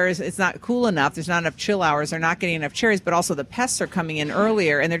it's not cool enough, there's not enough chill hours, they're not getting enough cherries, but also the pests are coming in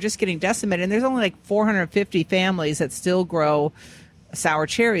earlier and they're just getting decimated. And there's only like 450 families that still grow sour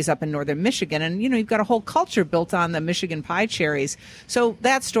cherries up in northern Michigan. And, you know, you've got a whole culture built on the Michigan pie cherries. So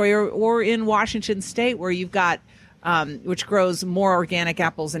that story, or in Washington State where you've got which grows more organic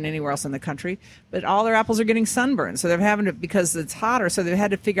apples than anywhere else in the country, but all their apples are getting sunburned. So they're having to, because it's hotter, so they've had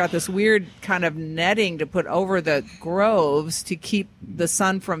to figure out this weird kind of netting to put over the groves to keep the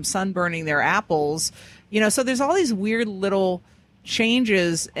sun from sunburning their apples. You know, so there's all these weird little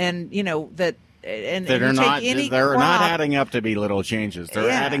changes, and, you know, that, and they're not adding up to be little changes.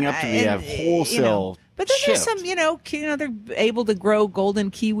 They're adding up to be a wholesale. You know, but then shift. there's some, you know, they're able to grow golden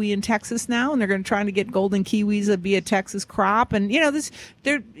kiwi in Texas now, and they're going to try to get golden kiwis to be a Texas crop. And, you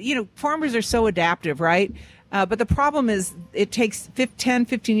know, farmers are so adaptive, right? But the problem is it takes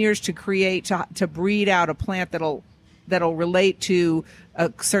 10-15 years to to breed out a plant that'll relate to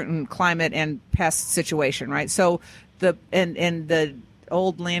a certain climate and pest situation, right? So the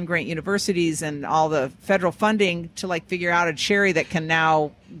old land grant universities and all the federal funding to like figure out a cherry that can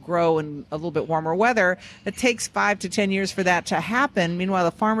now grow in a little bit warmer weather, it takes 5 to 10 years for that to happen. Meanwhile,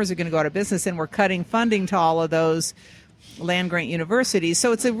 the farmers are going to go out of business, and we're cutting funding to all of those land grant universities.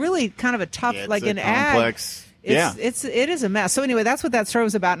 So it's a really kind of a tough, complex. It is a mess. So anyway, that's what that story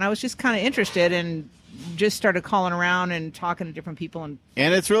was about. And I was just kind of interested and just started calling around and talking to different people. And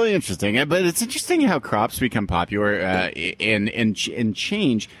it's really interesting. But it's interesting how crops become popular and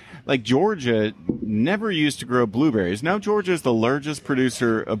change. Like Georgia never used to grow blueberries. Now Georgia is the largest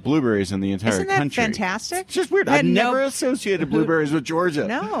producer of blueberries in the entire country. Isn't that fantastic? It's just weird. I've never associated blueberries with Georgia.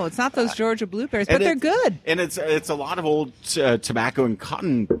 No, it's not those Georgia blueberries, but they're good. And it's a lot of old tobacco and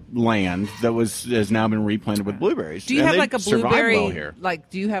cotton land that has now been replanted with blueberries. Do you have like a blueberry? Well here.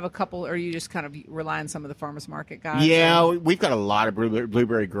 Like, do you have a couple, or you just kind of rely on some of the farmers market guys? Yeah, we've got a lot of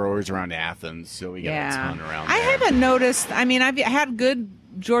blueberry growers around Athens, so we got a ton around there. I haven't noticed. I mean, I've had good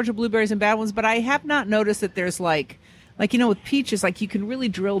Georgia blueberries and bad ones, but I have not noticed that there's like you know, with peaches, like you can really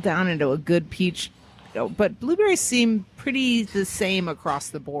drill down into a good peach. But blueberries seem pretty the same across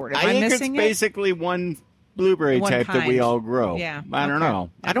the board. I think it's basically one blueberry type that we all grow. Yeah, I don't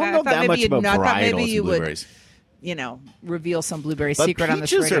know. I don't know that much about varietals of blueberries. You know, reveal some blueberry secret on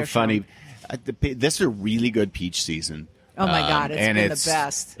this radio show. Peaches are funny. This is a really good peach season. Oh my God, it's been the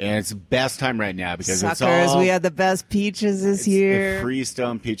best. And it's the best time right now because Suckers, we had the best peaches this year. The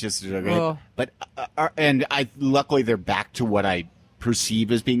Freestone peaches are great. Oh. But luckily they're back to what I perceive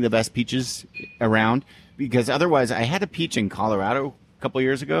as being the best peaches around, because otherwise I had a peach in Colorado a couple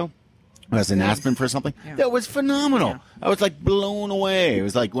years ago. I was in Aspen for something. Yeah. That was phenomenal. Yeah. I was like blown away. It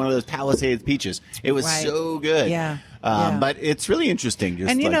was like one of those Palisades peaches. It was so good. Yeah. But it's really interesting. Just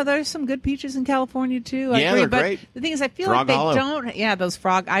and there's some good peaches in California too. Yeah, they're great. The thing is, I feel Frog like they Hollow. don't. Yeah, those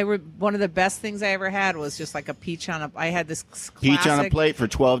frog. One of the best things I ever had was just like a peach on a. I had this peach on a plate for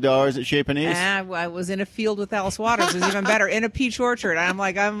 $12 at Chez Panisse. I was in a field with Alice Waters. It was even better in a peach orchard. I'm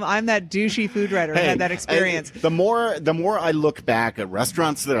like, I'm that douchey food writer who had that experience. The more I look back at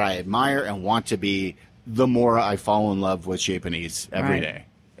restaurants that I admire and want to be, the more I fall in love with Chez Panisse every day.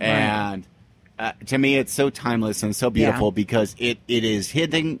 And to me, it's so timeless and so beautiful because it is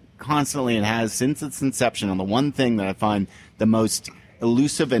hitting constantly and has since its inception on the one thing that I find the most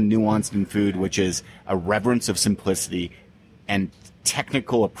elusive and nuanced in food, which is a reverence of simplicity and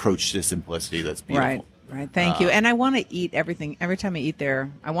technical approach to simplicity that's beautiful. Right. Thank you. And I want to eat everything. Every time I eat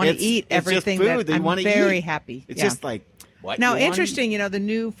there, I want to eat everything that I'm very happy. It's just like, what? Now, interesting, the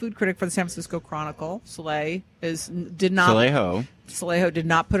new food critic for the San Francisco Chronicle, Soleil did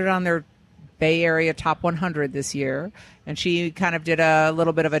not put it on their Bay Area Top 100 this year. And she kind of did a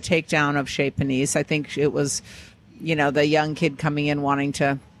little bit of a takedown of Chez Panisse. I think it was, the young kid coming in wanting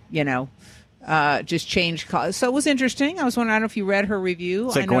to, just change. So it was interesting. I was wondering, I don't know if you read her review.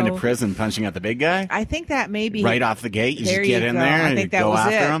 It's like going to prison, punching out the big guy. I think that maybe right off the gate, you just get in there and go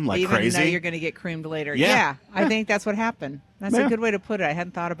after him like even crazy. Though you're going to get creamed later. Yeah. I think that's what happened. That's a good way to put it. I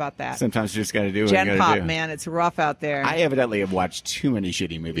hadn't thought about that. Sometimes you just got to do what Gen you Pop, got to do. man, it's rough out there. I evidently have watched too many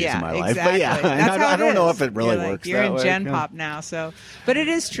shitty movies in my life. Exactly. But yeah, That's I don't know is. if it really works. You're in way. Gen Pop now, but it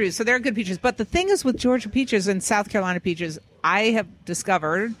is true. So there are good peaches. But the thing is with Georgia peaches and South Carolina peaches, I have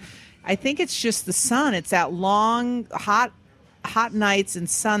discovered, I think it's just the sun. It's that long, hot nights and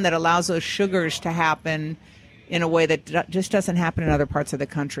sun that allows those sugars to happen in a way that just doesn't happen in other parts of the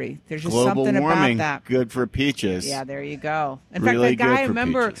country. There's just Global something warming, about that. good for peaches. Yeah, there you go. In Really fact, that guy, I good for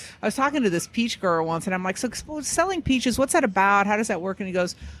remember, peaches. I was talking to this peach girl once, and I'm like, so selling peaches, what's that about? How does that work? And he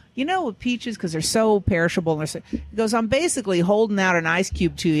goes, with peaches, because they're so perishable, he goes, I'm basically holding out an ice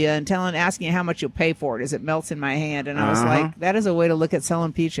cube to you and asking you how much you'll pay for it as it melts in my hand. And I was like, that is a way to look at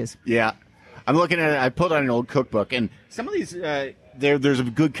selling peaches. Yeah. I'm looking at it. I pulled out an old cookbook, and some of these, there's a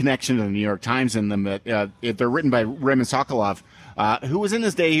good connection to the New York Times in them. They're written by Raymond Sokolov, who was in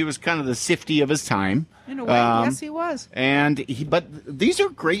his day. He was kind of the Sifty of his time. In a way, yes, he was. But these are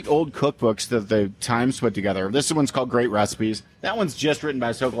great old cookbooks that the Times put together. This one's called Great Recipes. That one's just written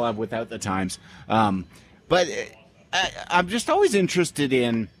by Sokolov without the Times. But I'm just always interested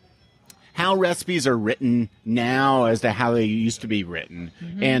in how recipes are written now as to how they used to be written.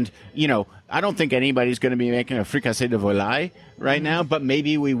 Mm-hmm. And, I don't think anybody's going to be making a fricassee de volaille right now, but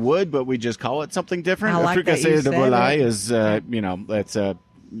maybe we would, but we just call it something different. I like a fricassee de volaille it. is, it's a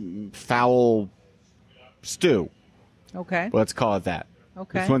fowl stew. Okay. Let's call it that.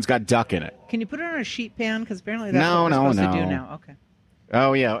 Okay. This one's got duck in it. Can you put it on a sheet pan? Because apparently that's what we're supposed to do now. Okay.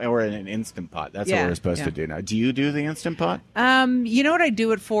 Oh, yeah, or in an Instant Pot. That's what we're supposed to do now. Do you do the Instant Pot? You know what I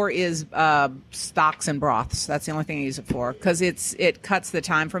do it for is stocks and broths. That's the only thing I use it for because it cuts the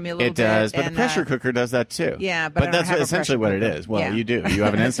time for me a little bit. It does, but the pressure cooker does that too. Yeah, but I don't that's have a essentially what pressure it cooker. is. Well, Yeah. you do. You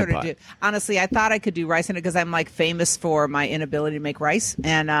have an I Instant sort of Pot. do. Honestly, I thought I could do rice in it because I'm like famous for my inability to make rice,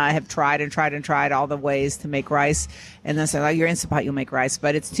 and I have tried all the ways to make rice, and then said, your Instant Pot, you'll make rice,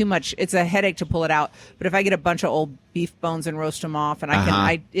 but it's too much. It's a headache to pull it out. But if I get a bunch of old beef bones and roast them off, and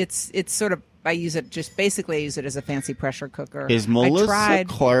it's sort of. I use it as a fancy pressure cooker. Is Melissa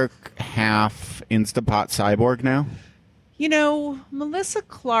Clark half Instant Pot cyborg now? Melissa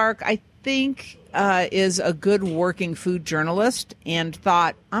Clark, I think, is a good working food journalist and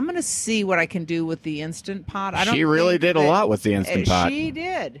thought, I'm going to see what I can do with the Instant Pot. She really did a lot with the Instant Pot. She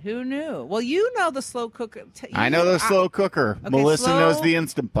did. Who knew? Well, the slow cooker. I know the slow cooker. Okay, Melissa knows the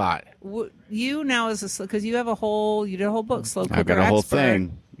Instant Pot. You now because you did a whole book, Slow Cooker. I've got a whole expert.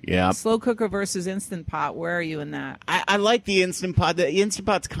 thing. Yeah. Slow cooker versus Instant Pot. Where are you in that? I like the Instant Pot. The Instant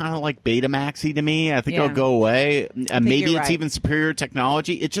Pot's kind of like Betamaxy to me. I think it'll Yeah. go away. Maybe you're it's right. even superior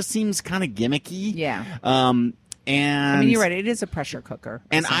technology. It just seems kind of gimmicky. Yeah. And I mean, you're right. It is a pressure cooker.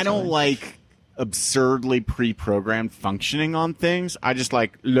 And I don't like absurdly pre-programmed functioning on things. I just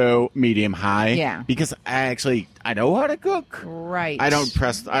like low, medium, high. Yeah. Because I know how to cook. Right. I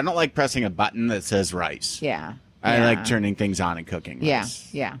don't like pressing a button that says rice. Yeah. I Yeah. like turning things on and cooking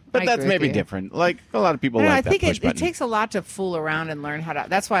rice. Yeah. But I that's agree maybe with you. different. Like a lot of people No, like I that think push it button. takes a lot to fool around and learn how to.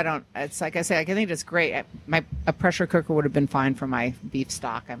 That's why I don't. It's like I say, I think it's great. A pressure cooker would have been fine for my beef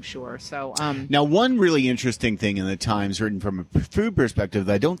stock, I'm sure. So, Now, one really interesting thing in the Times, written from a food perspective,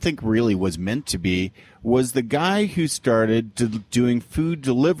 that I don't think really was meant to be, was the guy who started doing food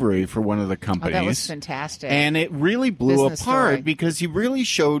delivery for one of the companies. that was fantastic. And it really blew Business apart story. because he really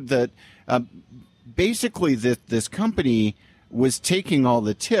showed that basically this company was taking all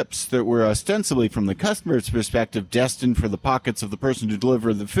the tips that were ostensibly from the customer's perspective destined for the pockets of the person to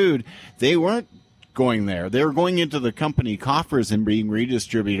deliver the food. They weren't going there. They were going into the company coffers and being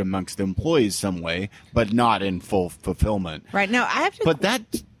redistributed amongst the employees some way, but not in full fulfillment. Right. Now, I have to... But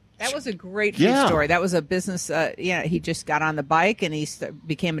that was a great food story. That was a business. He just got on the bike and he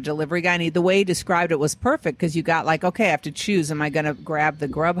became a delivery guy. And the way he described it was perfect because you got like, okay, I have to choose. Am I going to grab the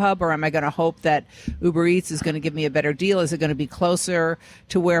Grubhub or am I going to hope that Uber Eats is going to give me a better deal? Is it going to be closer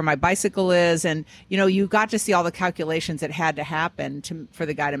to where my bicycle is? And, you got to see all the calculations that had to happen for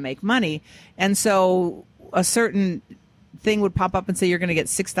the guy to make money. And so a certain thing would pop up and say, you're going to get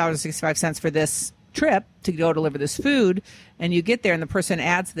 $6.65 for this trip to go deliver this food, and you get there and the person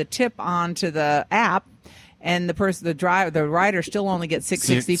adds the tip onto the app and the rider still only gets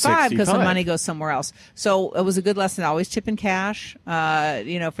 $6.65 because the money goes somewhere else. So it was a good lesson. Always tip in cash,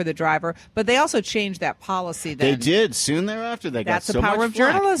 for the driver. But they also changed that policy then. They did. Soon thereafter, they got so much That's the power of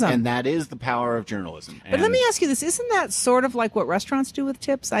flack, journalism. and that is the power of journalism. But let me ask you this. Isn't that sort of like what restaurants do with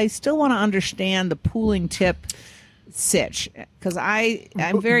tips? I still want to understand the pooling tip sitch because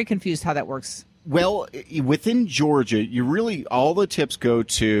I'm very confused how that works. Well, within Georgia, all the tips go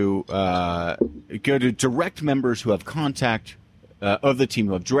to direct members who have contact of the team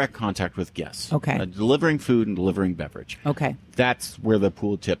who have direct contact with guests. Okay. Delivering food and delivering beverage. Okay. That's where the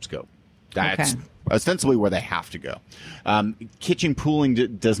pooled tips go. That's ostensibly where they have to go. Kitchen pooling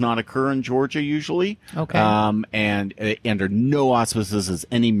does not occur in Georgia usually. Okay. And under no auspices is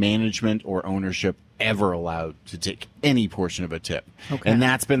any management or ownership ever allowed to take any portion of a tip. Okay. And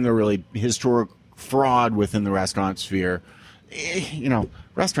that's been the really historic fraud within the restaurant sphere.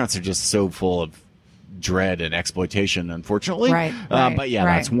 Restaurants are just so full of dread and exploitation, unfortunately. Right. But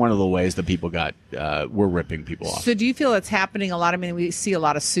that's one of the ways that people were ripping people off. So do you feel it's happening a lot? I mean, we see a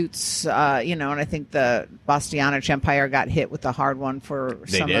lot of suits, and I think the Bastianich Empire got hit with the hard one for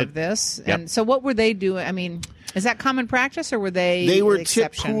some of this. Yep. And so what were they doing? I mean, is that common practice or were they They were the tip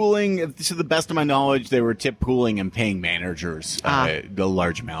exception? pooling. To the best of my knowledge, they were tip pooling and paying managers the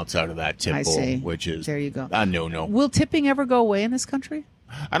large amounts out of that tip I pool, see. which is There you go. No. Will tipping ever go away in this country?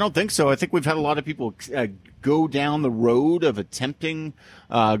 I don't think so. I think we've had a lot of people go down the road of attempting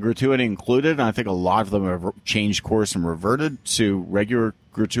gratuity included, and I think a lot of them have changed course and reverted to regular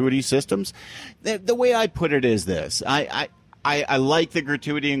gratuity systems. The way I put it is this. I like the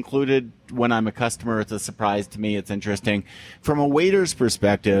gratuity included when I'm a customer. It's a surprise to me. It's interesting. From a waiter's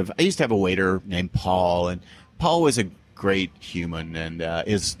perspective, I used to have a waiter named Paul, and Paul was a great human and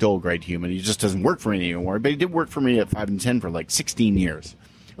is still a great human. He just doesn't work for me anymore, but he did work for me at 5 and 10 for like 16 years.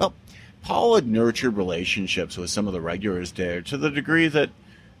 Well, Paul had nurtured relationships with some of the regulars there to the degree that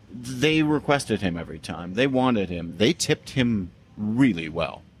they requested him every time. They wanted him. They tipped him really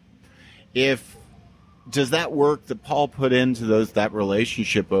well. Does that work that Paul put into that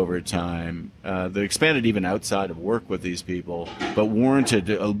relationship over time, that expanded even outside of work with these people, but warranted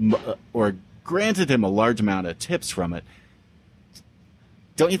or granted him a large amount of tips from it?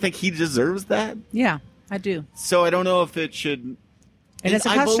 Don't you think he deserves that? Yeah, I do. So I don't know if it should. And as a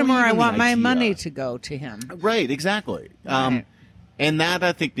customer, I want my money to go to him. Right, exactly. Right. And that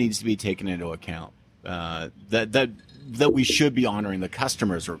I think needs to be taken into account. That we should be honoring the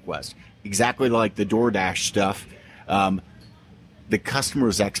customer's request. Exactly like the DoorDash stuff. The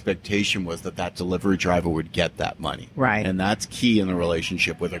customer's expectation was that delivery driver would get that money. Right. And that's key in the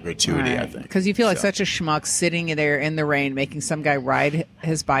relationship with a gratuity, I think. Because you feel like such a schmuck sitting there in the rain, making some guy ride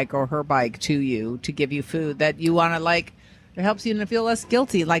his bike or her bike to you to give you food that you want to it helps you to feel less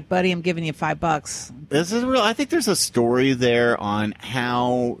guilty. Like, buddy, I'm giving you $5. This is real. I think there's a story there on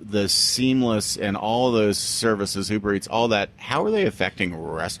how the Seamless and all those services, Uber Eats, all that, how are they affecting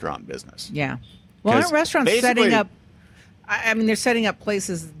restaurant business? Yeah. Well, aren't restaurants setting up, they're setting up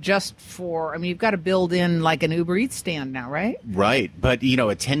places just for, you've got to build in like an Uber Eats stand now, right? Right. But, a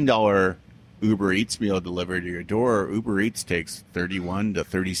 $10 Uber Eats meal delivered to your door, Uber Eats takes 31 to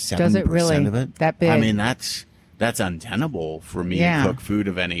 37% Does it really? of it. That big? That's untenable for me to cook food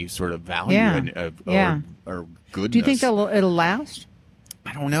of any sort of value or goodness. Do you think it'll last?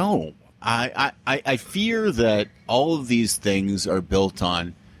 I don't know. I fear that all of these things are built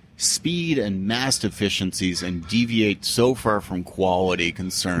on speed and mass efficiencies and deviate so far from quality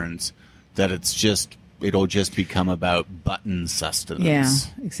concerns that it'll just become about button sustenance.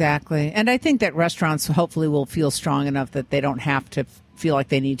 Yeah, exactly. And I think that restaurants hopefully will feel strong enough that they don't have to feel like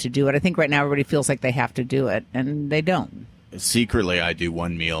they need to do it. I think right now everybody feels like they have to do it, and they don't. Secretly, I do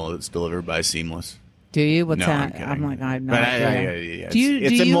one meal that's delivered by Seamless. Do you? What's no, that? I'm like, I'm not.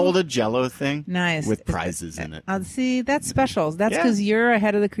 It's a molded Jell-O thing. Nice. With prizes in it. See, that's special. That's because you're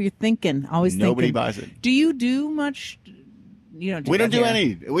ahead of the curve. You're thinking, always thinking. Nobody buys it. Do you do much You don't do We that don't do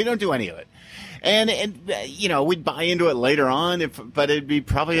here. We don't do any of it. And we'd buy into it later on, but it'd be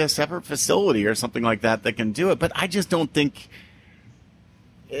probably a separate facility or something like that can do it. But I just don't think,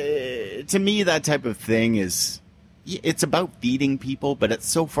 to me, that type of thing it's about feeding people, but it's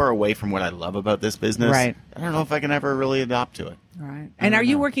so far away from what I love about this business. Right. I don't know if I can ever really adopt to it. Right. And are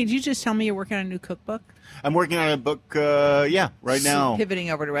you working? Did you just tell me you're working on a new cookbook? I'm working on a book, right now.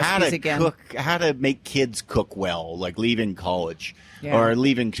 Pivoting over to recipes again. How to make kids cook well, like leaving college Yeah. or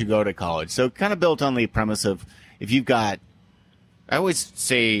leaving to go to college. So kind of built on the premise of if you've got, I always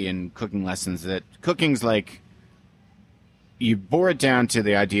say in cooking lessons that cooking's like, you boil it down to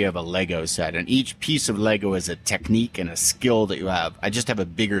the idea of a Lego set, and each piece of Lego is a technique and a skill that you have. I just have a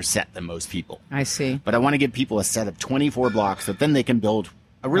bigger set than most people. I see. But I want to give people a set of 24 blocks that then they can build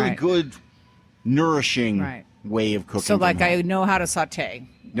a really Right. good, nourishing Right. way of cooking. So, like, from home. I know how to saute.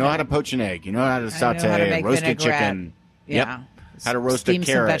 You know how to poach an egg. You know how to saute, how to make roasted vinaigrette. chicken. Yeah. Yep. How to roast Steam a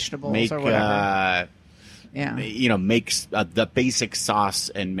some carrot. vegetables make, or whatever. Yeah. make the basic sauce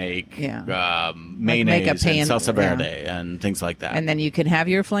and make Yeah. mayonnaise make a pan- and salsa verde yeah. and things like that. And then you can have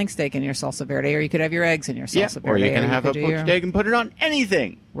your flank steak in your salsa verde, or you could have your eggs in your yeah, salsa or verde. you can have a could do poached egg and put it on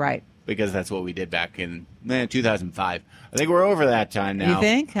anything. Right. Because that's what we did back in 2005. I think we're over that time now. You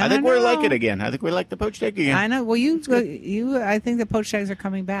think? I I think don't we're know. like it again. I think we like the poached egg again. I know. Well, I think the poached eggs are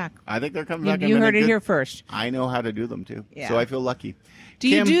coming back. I think they're coming You, back. you I'm in a heard it good- here first. I know how to do them too. Yeah. So I feel lucky. Do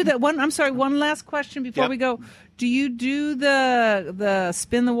you Kim, do that one? I'm sorry. One last question before Yep. we go. Do you do the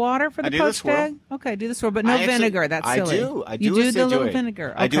spin the water for the I do the poached swirl. egg? Okay, do the swirl, but no I actually- vinegar. That's silly. I do. You do the acidulate. little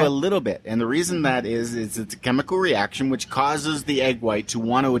vinegar. Okay. I do a little bit, and the reason that is it's a chemical reaction which causes the egg white to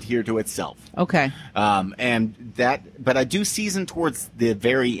want to adhere to itself. Okay. But I do season towards the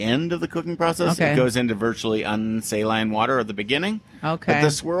very end of the cooking process. Okay. It goes into virtually unsaline water at the beginning. Okay. But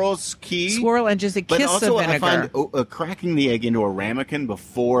the swirl's key. Swirl and just a But kiss also, of vinegar. I find cracking the egg into a ramekin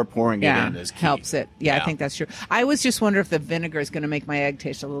before pouring it in is key. helps it. Yeah, I think that's true. I was just wondering if the vinegar is going to make my egg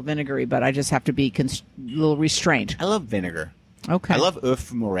taste a little vinegary, but I just have to be a little restrained. I love vinegar. Okay. I love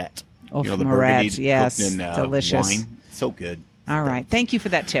Oeuf Moret. Oeuf the Moret, Burgundy yes, cooked in, delicious. wine. So good. All right. Thank you for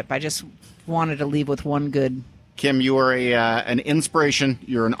that tip. I just wanted to leave with one good. Kim, you are an inspiration.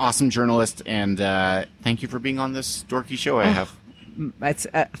 You're an awesome journalist, and thank you for being on this dorky show I have. It's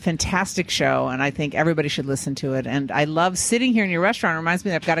a fantastic show, and I think everybody should listen to it. And I love sitting here in your restaurant. It reminds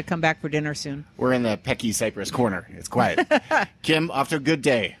me that I've got to come back for dinner soon. We're in the Pecky Cypress corner. It's quiet. Kim, off to a good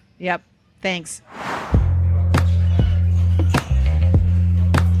day. Yep. Thanks.